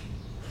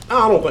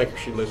 I don't think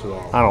she listened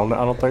at all.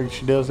 I don't think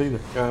she does either.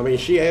 I mean,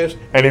 she asked.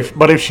 And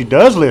if she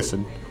does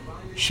listen,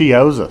 she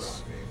owes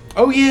us.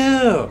 Oh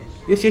yeah,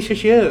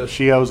 yes.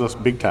 She owes us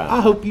big time.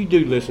 I hope you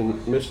do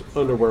listen, Miss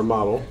Underwear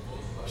Model,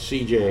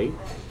 CJ.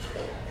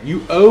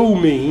 You owe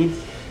me.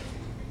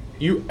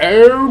 You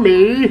owe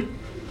me.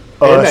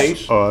 And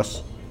Ace.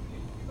 Us.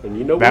 And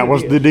you know That what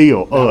was it the is.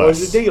 deal. That Us.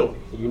 was the deal.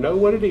 You know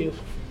what it is.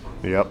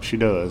 Yep, she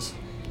does.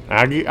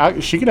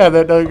 She could have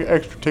that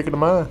extra ticket of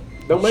mine.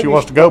 Don't make She me-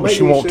 wants to go, don't but make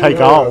she me won't send take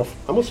her off.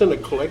 I'm gonna send a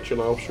collection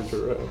officer to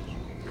her house.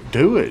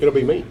 Do It'll it.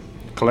 be me.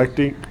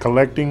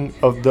 Collecting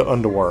of the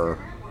underwear.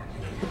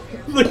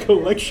 The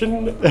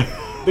collection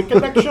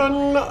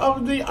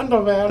of the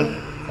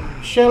underwear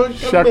shall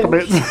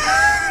commence.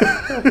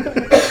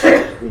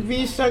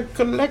 We shall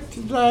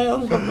collect the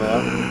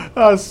underwear.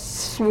 I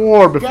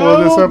swore before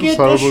Go this get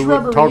the episode we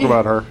wouldn't talk shrubbery.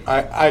 about her.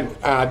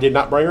 I did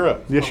not bring her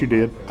up. Yes, you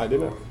did. I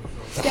did not.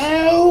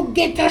 Go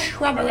get the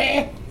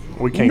shrubbery.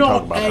 We can't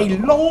talk Not about a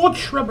that. Lord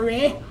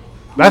shrubbery.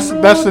 That's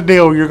the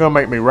deal you're gonna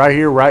make me right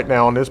here, right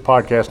now on this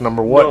podcast.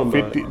 Number what? No, I'm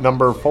not. 50,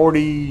 number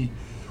 40,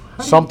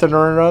 something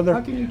or How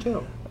another. can you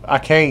tell? I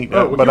can't.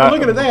 Oh, well, but you're I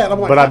looking at that, I'm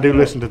like, but I how do can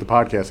I? listen to the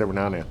podcast every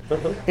now and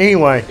then.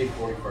 Anyway,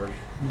 41st.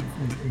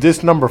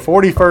 this number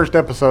 41st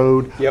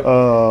episode, Yep.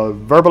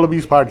 Verbal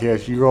Abuse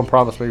Podcast. You're gonna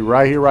promise me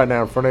right here, right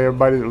now, in front of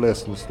everybody that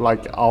listens,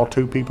 like all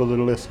 2 people that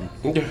listen,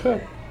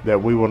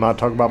 that we will not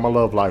talk about my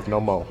love life no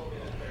more.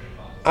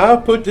 I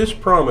put this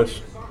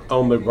promise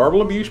on the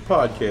Verbal Abuse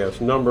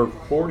Podcast, number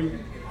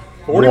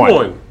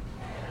 41,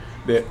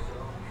 that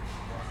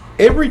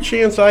every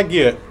chance I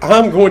get,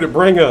 I'm going to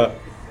bring up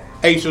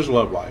Ace's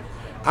love life.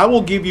 I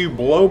will give you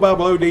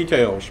blow-by-blow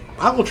details.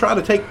 I will try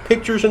to take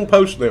pictures and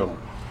post them.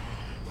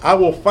 I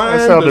will find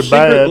the sounded secret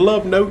bad.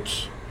 love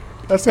notes.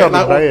 That sounded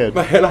and I will-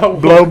 bad. and I will-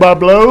 Blow by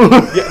blow.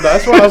 Yeah,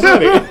 that's why I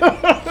said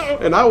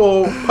it. And I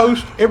will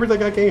post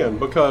everything I can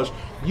because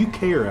you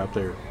care out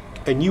there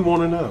and you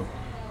want to know.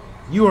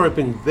 You have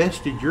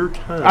invested your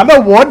time. I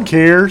know one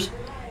cares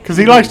because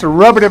he likes to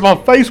rub it in my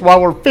face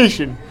while we're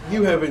fishing.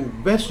 You have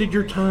invested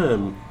your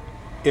time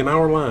in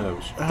our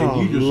lives,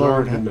 and you deserve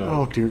Lord. to know.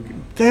 Oh, dear.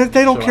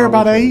 They don't So care I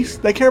about will tell Ace.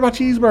 you. They care about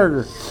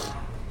Cheeseburger.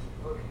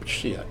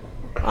 Shit.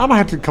 I'm gonna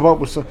have to come up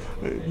with some.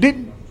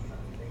 Didn't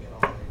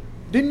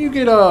you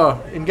get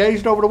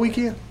engaged over the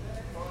weekend?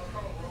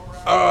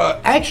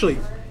 Actually,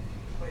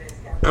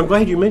 I'm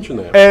glad you mentioned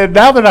that. And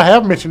now that I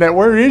have mentioned that,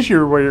 where is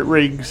your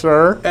ring,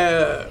 sir?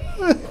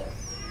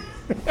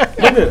 Wait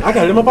a minute, I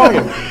got it in my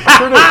pocket. I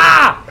sure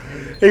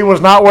do. He was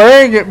not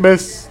wearing it,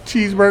 Miss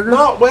Cheeseburger.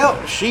 No,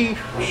 well, she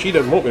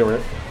doesn't want me to wear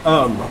it.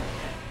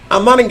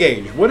 I'm not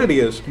engaged. What it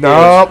is?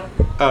 Nope.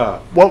 Is,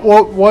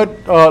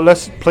 What?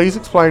 Let's please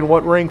explain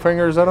what ring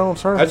finger is that on,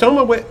 sir? it's on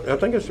my I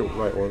think it's the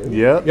right one. isn't it?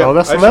 Yeah. No,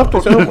 that's the it's- left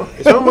it's one. on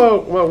it's on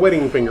my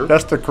wedding finger.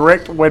 That's the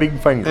correct wedding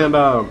finger.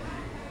 And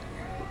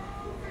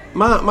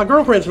my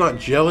girlfriend's not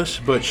jealous,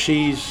 but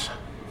she's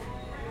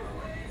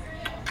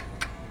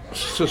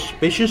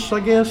suspicious,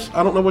 I guess.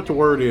 I don't know what the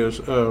word is.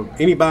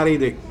 Anybody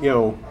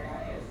that,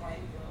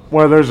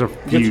 Well, there's a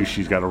few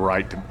she's got a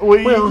right to.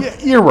 Well,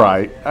 you're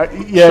right.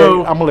 So,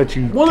 I'm gonna let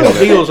you. one tell of the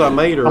that. deals I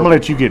made her. I'm gonna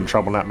let you get in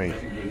trouble, not me.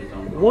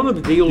 One of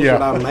the deals Yeah.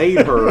 that I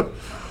made her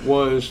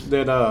was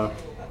that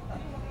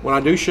when I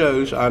do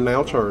shows, I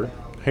announce her.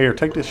 Here,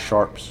 take this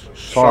sharp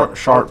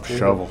Sharp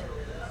shovel.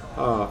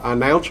 I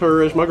announce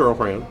her as my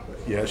girlfriend.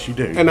 Yes, you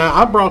do. And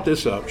I brought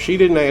this up. She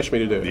didn't ask me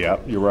to do it. Yeah,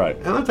 you're right.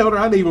 And I told her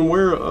I'd even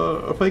wear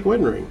a fake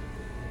wedding ring.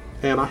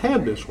 And I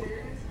had this one.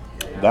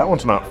 That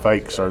one's not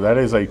fake, sir. That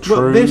is a But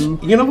true, this,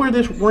 you know where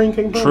this ring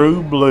came from?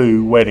 true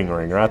blue wedding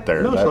ring right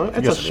there. No, it's not.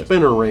 It's yes, a it is.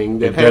 spinner ring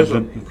that It has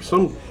doesn't-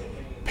 some.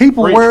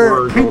 People French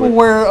words on it.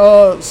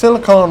 wear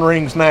silicone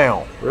rings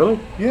now. Really?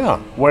 Yeah,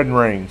 wedding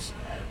rings.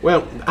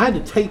 Well, I had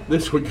to tape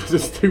this one because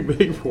it's too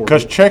big for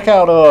Because me. check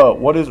out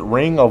what is it,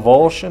 ring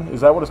avulsion?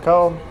 Is that what it's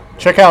called?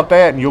 Check out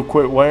that, and you'll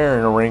quit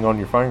wearing a ring on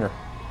your finger.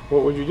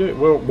 What would you do?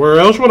 Well, where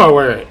else would I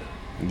wear it?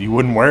 You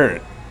wouldn't wear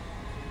it.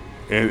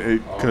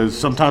 Because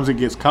sometimes it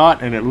gets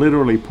caught and it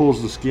literally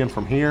pulls the skin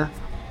from here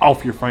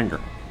off your finger.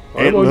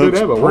 I It won't do looks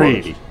that but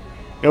pretty.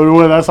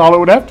 Well, that's all it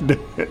would have to do.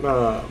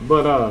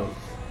 But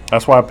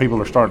That's why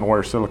people are starting to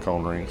wear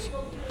silicone rings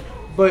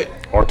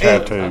or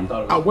tattoo.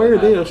 I wear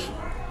this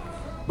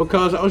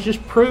because I was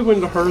just proving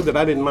to her that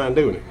I didn't mind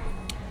doing it.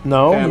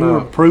 No, and, you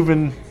were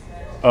proving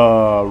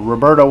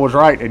Roberto was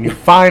right, and you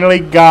finally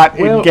got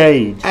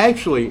engaged.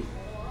 Actually,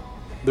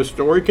 the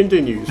story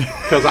continues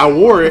because I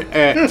wore it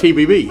at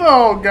TBB.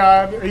 Oh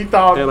God, he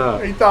thought,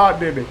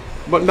 didn't he?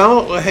 But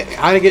no,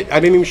 I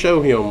didn't even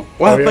show him.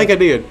 Well, I think I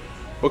did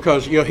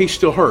because he's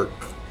still hurt.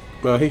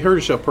 He hurt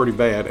himself pretty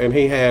bad, and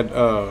he had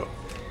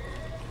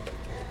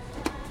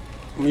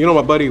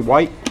my buddy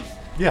White.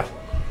 Yeah.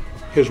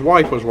 His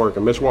wife was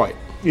working, Miss White,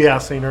 Yeah, I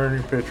seen her in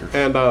your pictures.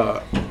 and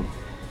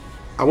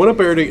I went up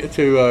there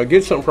to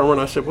get something from her,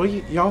 and I said, "Well,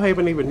 y'all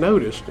haven't even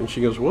noticed." And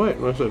she goes, "What?"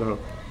 And I said,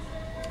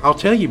 "I'll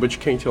tell you, but you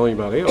can't tell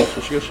anybody else."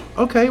 And she goes,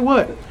 "Okay,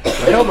 what?" I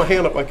held my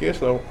hand up like this,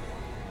 though.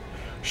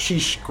 She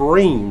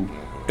screamed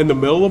in the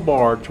middle of the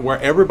bar to where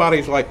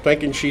everybody's like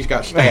thinking she's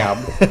got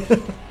stabbed.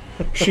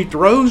 She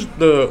throws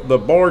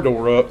the bar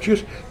door up. She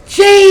goes,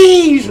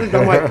 "Jeez!" And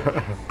I'm like,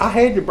 "I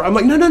had to." I'm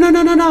like,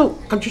 "No.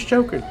 I'm just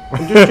joking.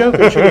 She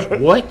goes,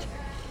 "What?"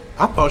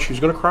 I thought she was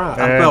gonna cry.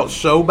 I felt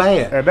so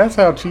bad. And that's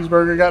how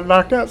Cheeseburger got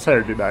knocked out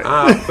Saturday night.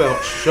 I felt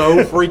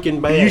so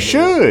freaking bad. You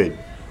should.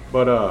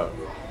 But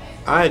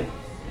I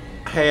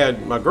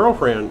had my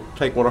girlfriend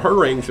take one of her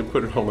rings and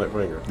put it on that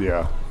finger.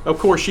 Yeah. Of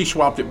course, she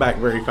swapped it back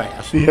very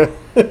fast. Yeah.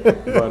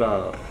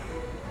 But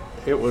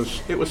it was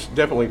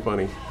definitely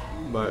funny.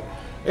 But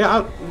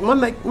yeah,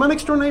 my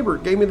next door neighbor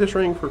gave me this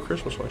ring for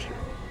Christmas last year.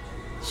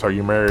 So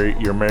you're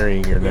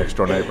marrying your next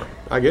door neighbor.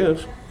 I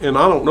guess, and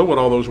I don't know what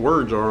all those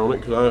words are on it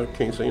because I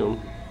can't see them.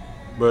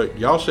 But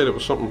y'all said it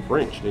was something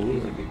French, didn't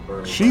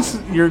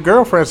you? Your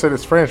girlfriend said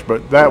it's French,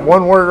 but that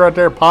one word right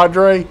there,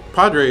 padre,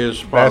 Padre is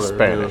father. that's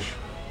Spanish.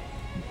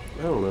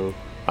 I don't know.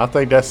 I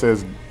think that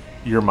says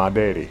you're my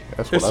daddy.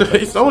 That's what I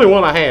think. It's the only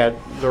one I had,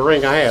 the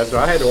ring I had, so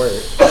I had to wear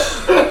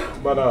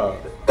it. But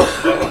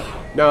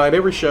no, at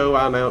every show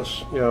I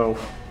announce,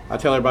 I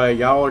tell everybody,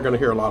 y'all are going to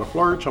hear a lot of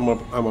flirts. I'm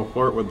gonna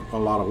flirt with a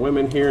lot of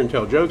women here and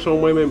tell jokes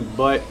on women,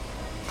 but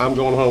I'm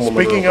going home with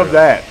my Speaking of girlfriend.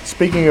 that,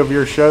 speaking of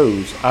your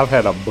shows, I've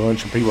had a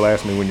bunch of people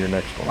ask me when your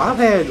next one. I've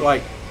had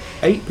like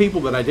 8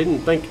 people that I didn't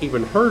think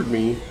even heard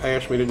me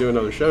ask me to do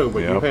another show, but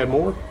Yeah. you've had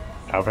more?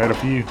 I've had a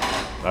few.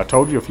 I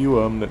told you a few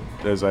of them that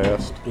has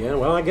asked. Yeah,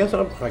 well, I guess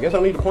I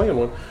need to plan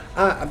one.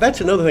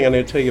 That's another thing I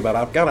need to tell you about.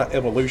 I've got an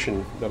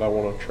evolution that I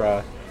want to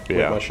try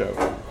with my show,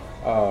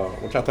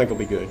 which I think will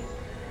be good.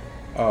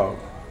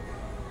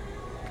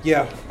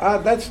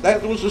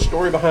 That was the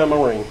story behind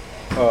my ring.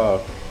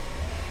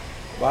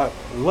 I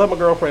love my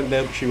girlfriend to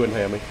death, but she wouldn't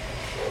have me.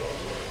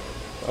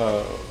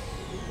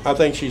 I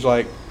think she's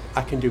like,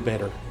 I can do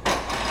better.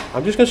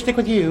 I'm just going to stick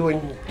with you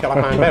until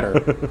I find better.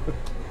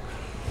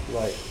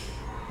 Like,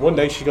 one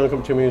day she's going to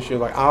come to me and she's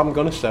like, I'm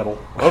going to settle.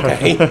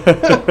 Okay.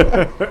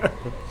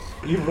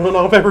 You've run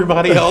off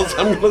everybody else.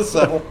 I'm going to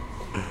settle.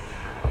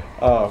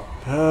 Well,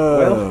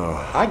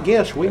 I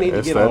guess we need to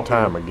It's get that off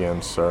time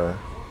again, sir.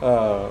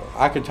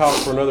 I could talk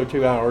for another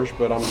 2 hours,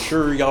 but I'm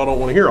sure y'all don't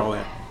want to hear all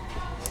that.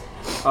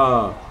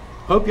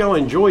 Hope y'all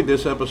enjoyed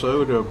this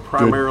episode of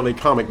Primarily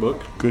Comic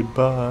Book.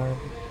 Goodbye.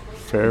 Da,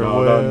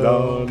 Farewell.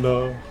 da,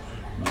 da,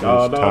 It's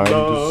da, time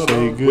da, to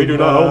say da. We do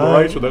not own the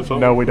goodbye. rights to that song.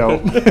 No, we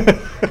don't.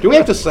 Do we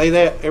have to say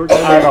that every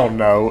time? I don't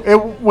know.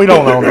 We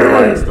don't own the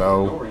rights,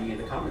 though. Or any of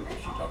the comic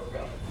books you talked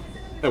about.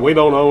 And we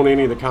don't own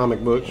any of the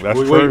comic books. That's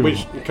true.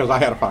 Because I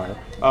had a fire.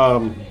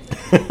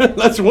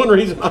 That's one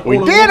reason I We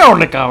own did them. own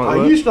the comic I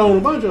book. used to own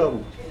a bunch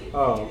of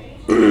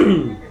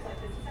them.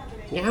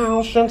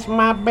 Now since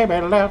my baby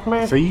left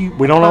me. See,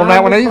 we don't own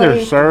that one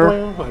either,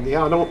 sir.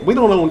 Yeah, we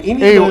don't own any.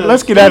 Hey,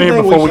 let's get out of here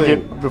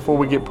anything before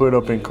we get put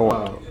up in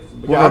court.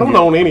 Yeah, I don't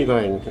own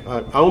anything.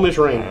 I own this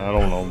ring. I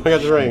don't know. I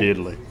got this ring.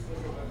 Diddly.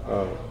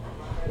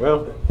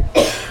 Well,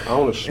 I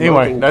own a smoking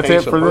Anyway, that's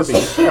case it for of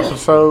this herpes.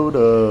 episode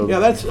of Yeah,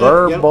 that's it.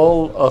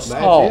 Verbal That's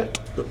Assault.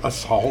 it.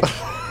 Assault.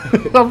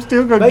 I'm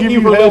still going to Thank give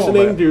you for hell on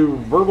listening that. to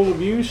Verbal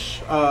Abuse.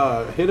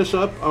 Hit us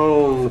up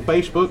on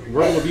Facebook,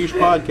 Verbal Abuse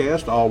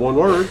Podcast, all one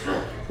word.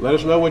 Let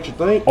us know what you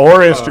think. Or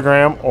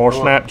Instagram or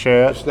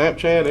Snapchat.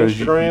 Snapchat, 'Cause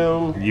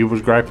Instagram. You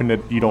was griping that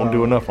you don't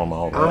do enough on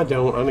all I that.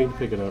 don't. I need to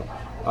pick it up.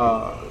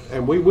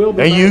 And we will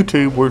be And back.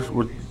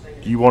 YouTube,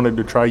 you wanted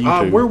to try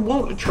YouTube. We're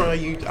wanting to try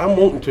YouTube. I'm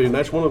wanting to, and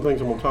that's one of the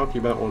things I'm going to talk to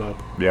you about when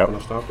I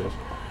stop this.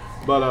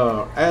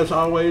 But as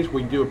always,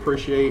 we do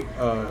appreciate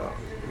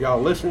y'all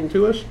listening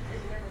to us.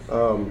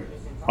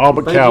 All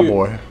but Thank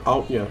Cowboy. You.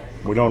 Oh, yeah.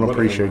 We don't Whatever.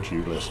 appreciate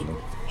you listening.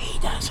 He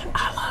doesn't.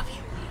 I love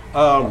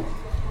you.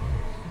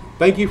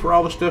 Thank you for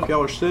all the stuff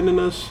y'all are sending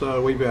us.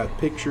 We've got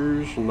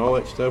pictures and all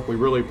that stuff. We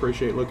really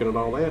appreciate looking at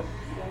all that.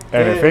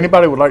 And if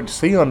anybody would like to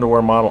see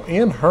underwear model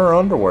in her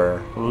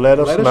underwear, let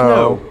us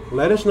know.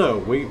 Let us know.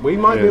 We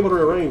might be able to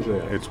arrange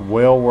that. It's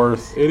well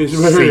worth It is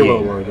very seeing.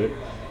 well worth it.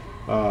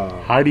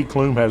 Heidi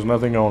Klum has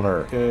nothing on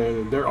her.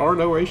 There are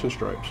no racing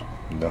stripes.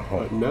 No.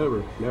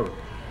 Never.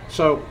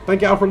 So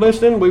thank y'all for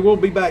listening. We will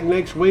be back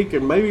next week,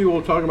 and maybe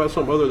we'll talk about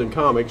something other than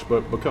comics.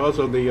 But because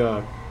of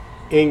the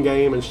end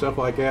game and stuff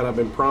like that, I've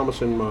been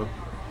promising my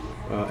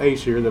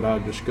Ace here that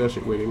I'd discuss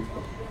it with him.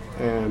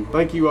 And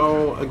thank you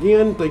all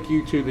again. Thank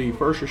you to the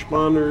first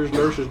responders,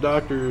 nurses,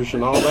 doctors,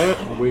 and all that.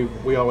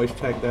 We always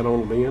tack that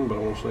on at the end, but I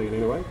won't say it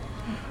anyway.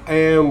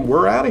 And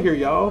we're out of here,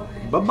 y'all.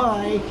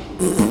 Bye-bye.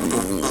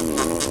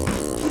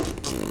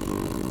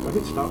 I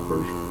hit stop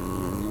first.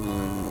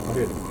 I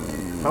hit.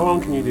 How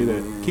long can you do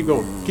that? Keep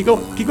going. Keep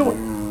going. Keep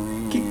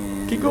going.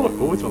 Keep going.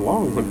 Oh, it's a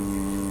long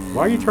one.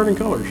 Why are you turning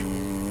colors?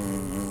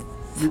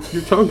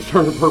 Your tongue's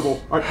turning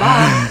purple. All right,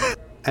 bye.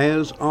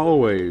 As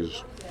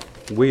always,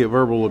 we at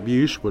Verbal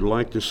Abuse would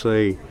like to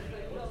say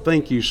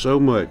thank you so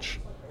much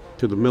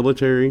to the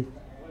military,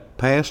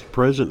 past,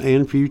 present,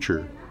 and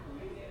future,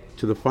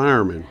 to the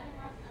firemen,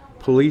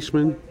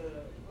 policemen,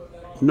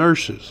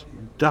 nurses,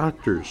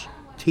 doctors,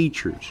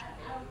 teachers,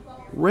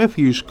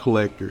 refuse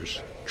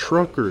collectors,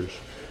 truckers,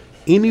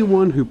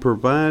 anyone who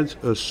provides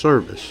a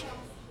service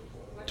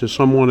to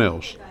someone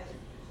else,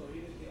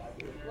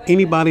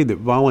 anybody that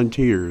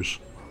volunteers,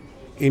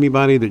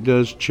 anybody that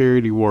does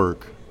charity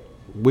work.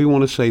 We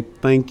want to say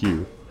thank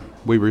you.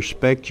 We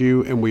respect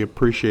you and we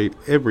appreciate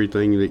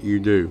everything that you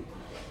do.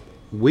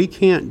 We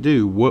can't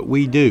do what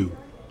we do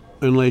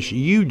unless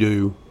you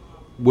do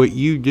what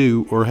you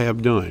do or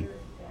have done.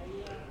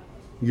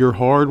 Your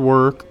hard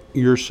work,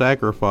 your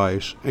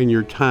sacrifice, and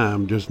your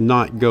time does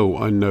not go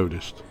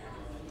unnoticed.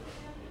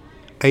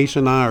 Ace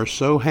and I are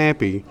so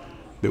happy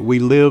that we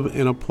live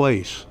in a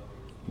place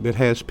that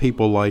has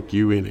people like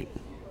you in it.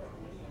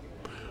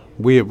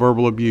 We at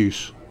Verbal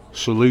Abuse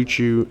salute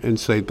you and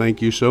say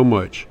thank you so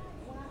much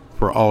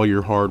for all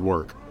your hard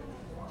work.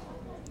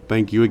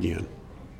 Thank you again.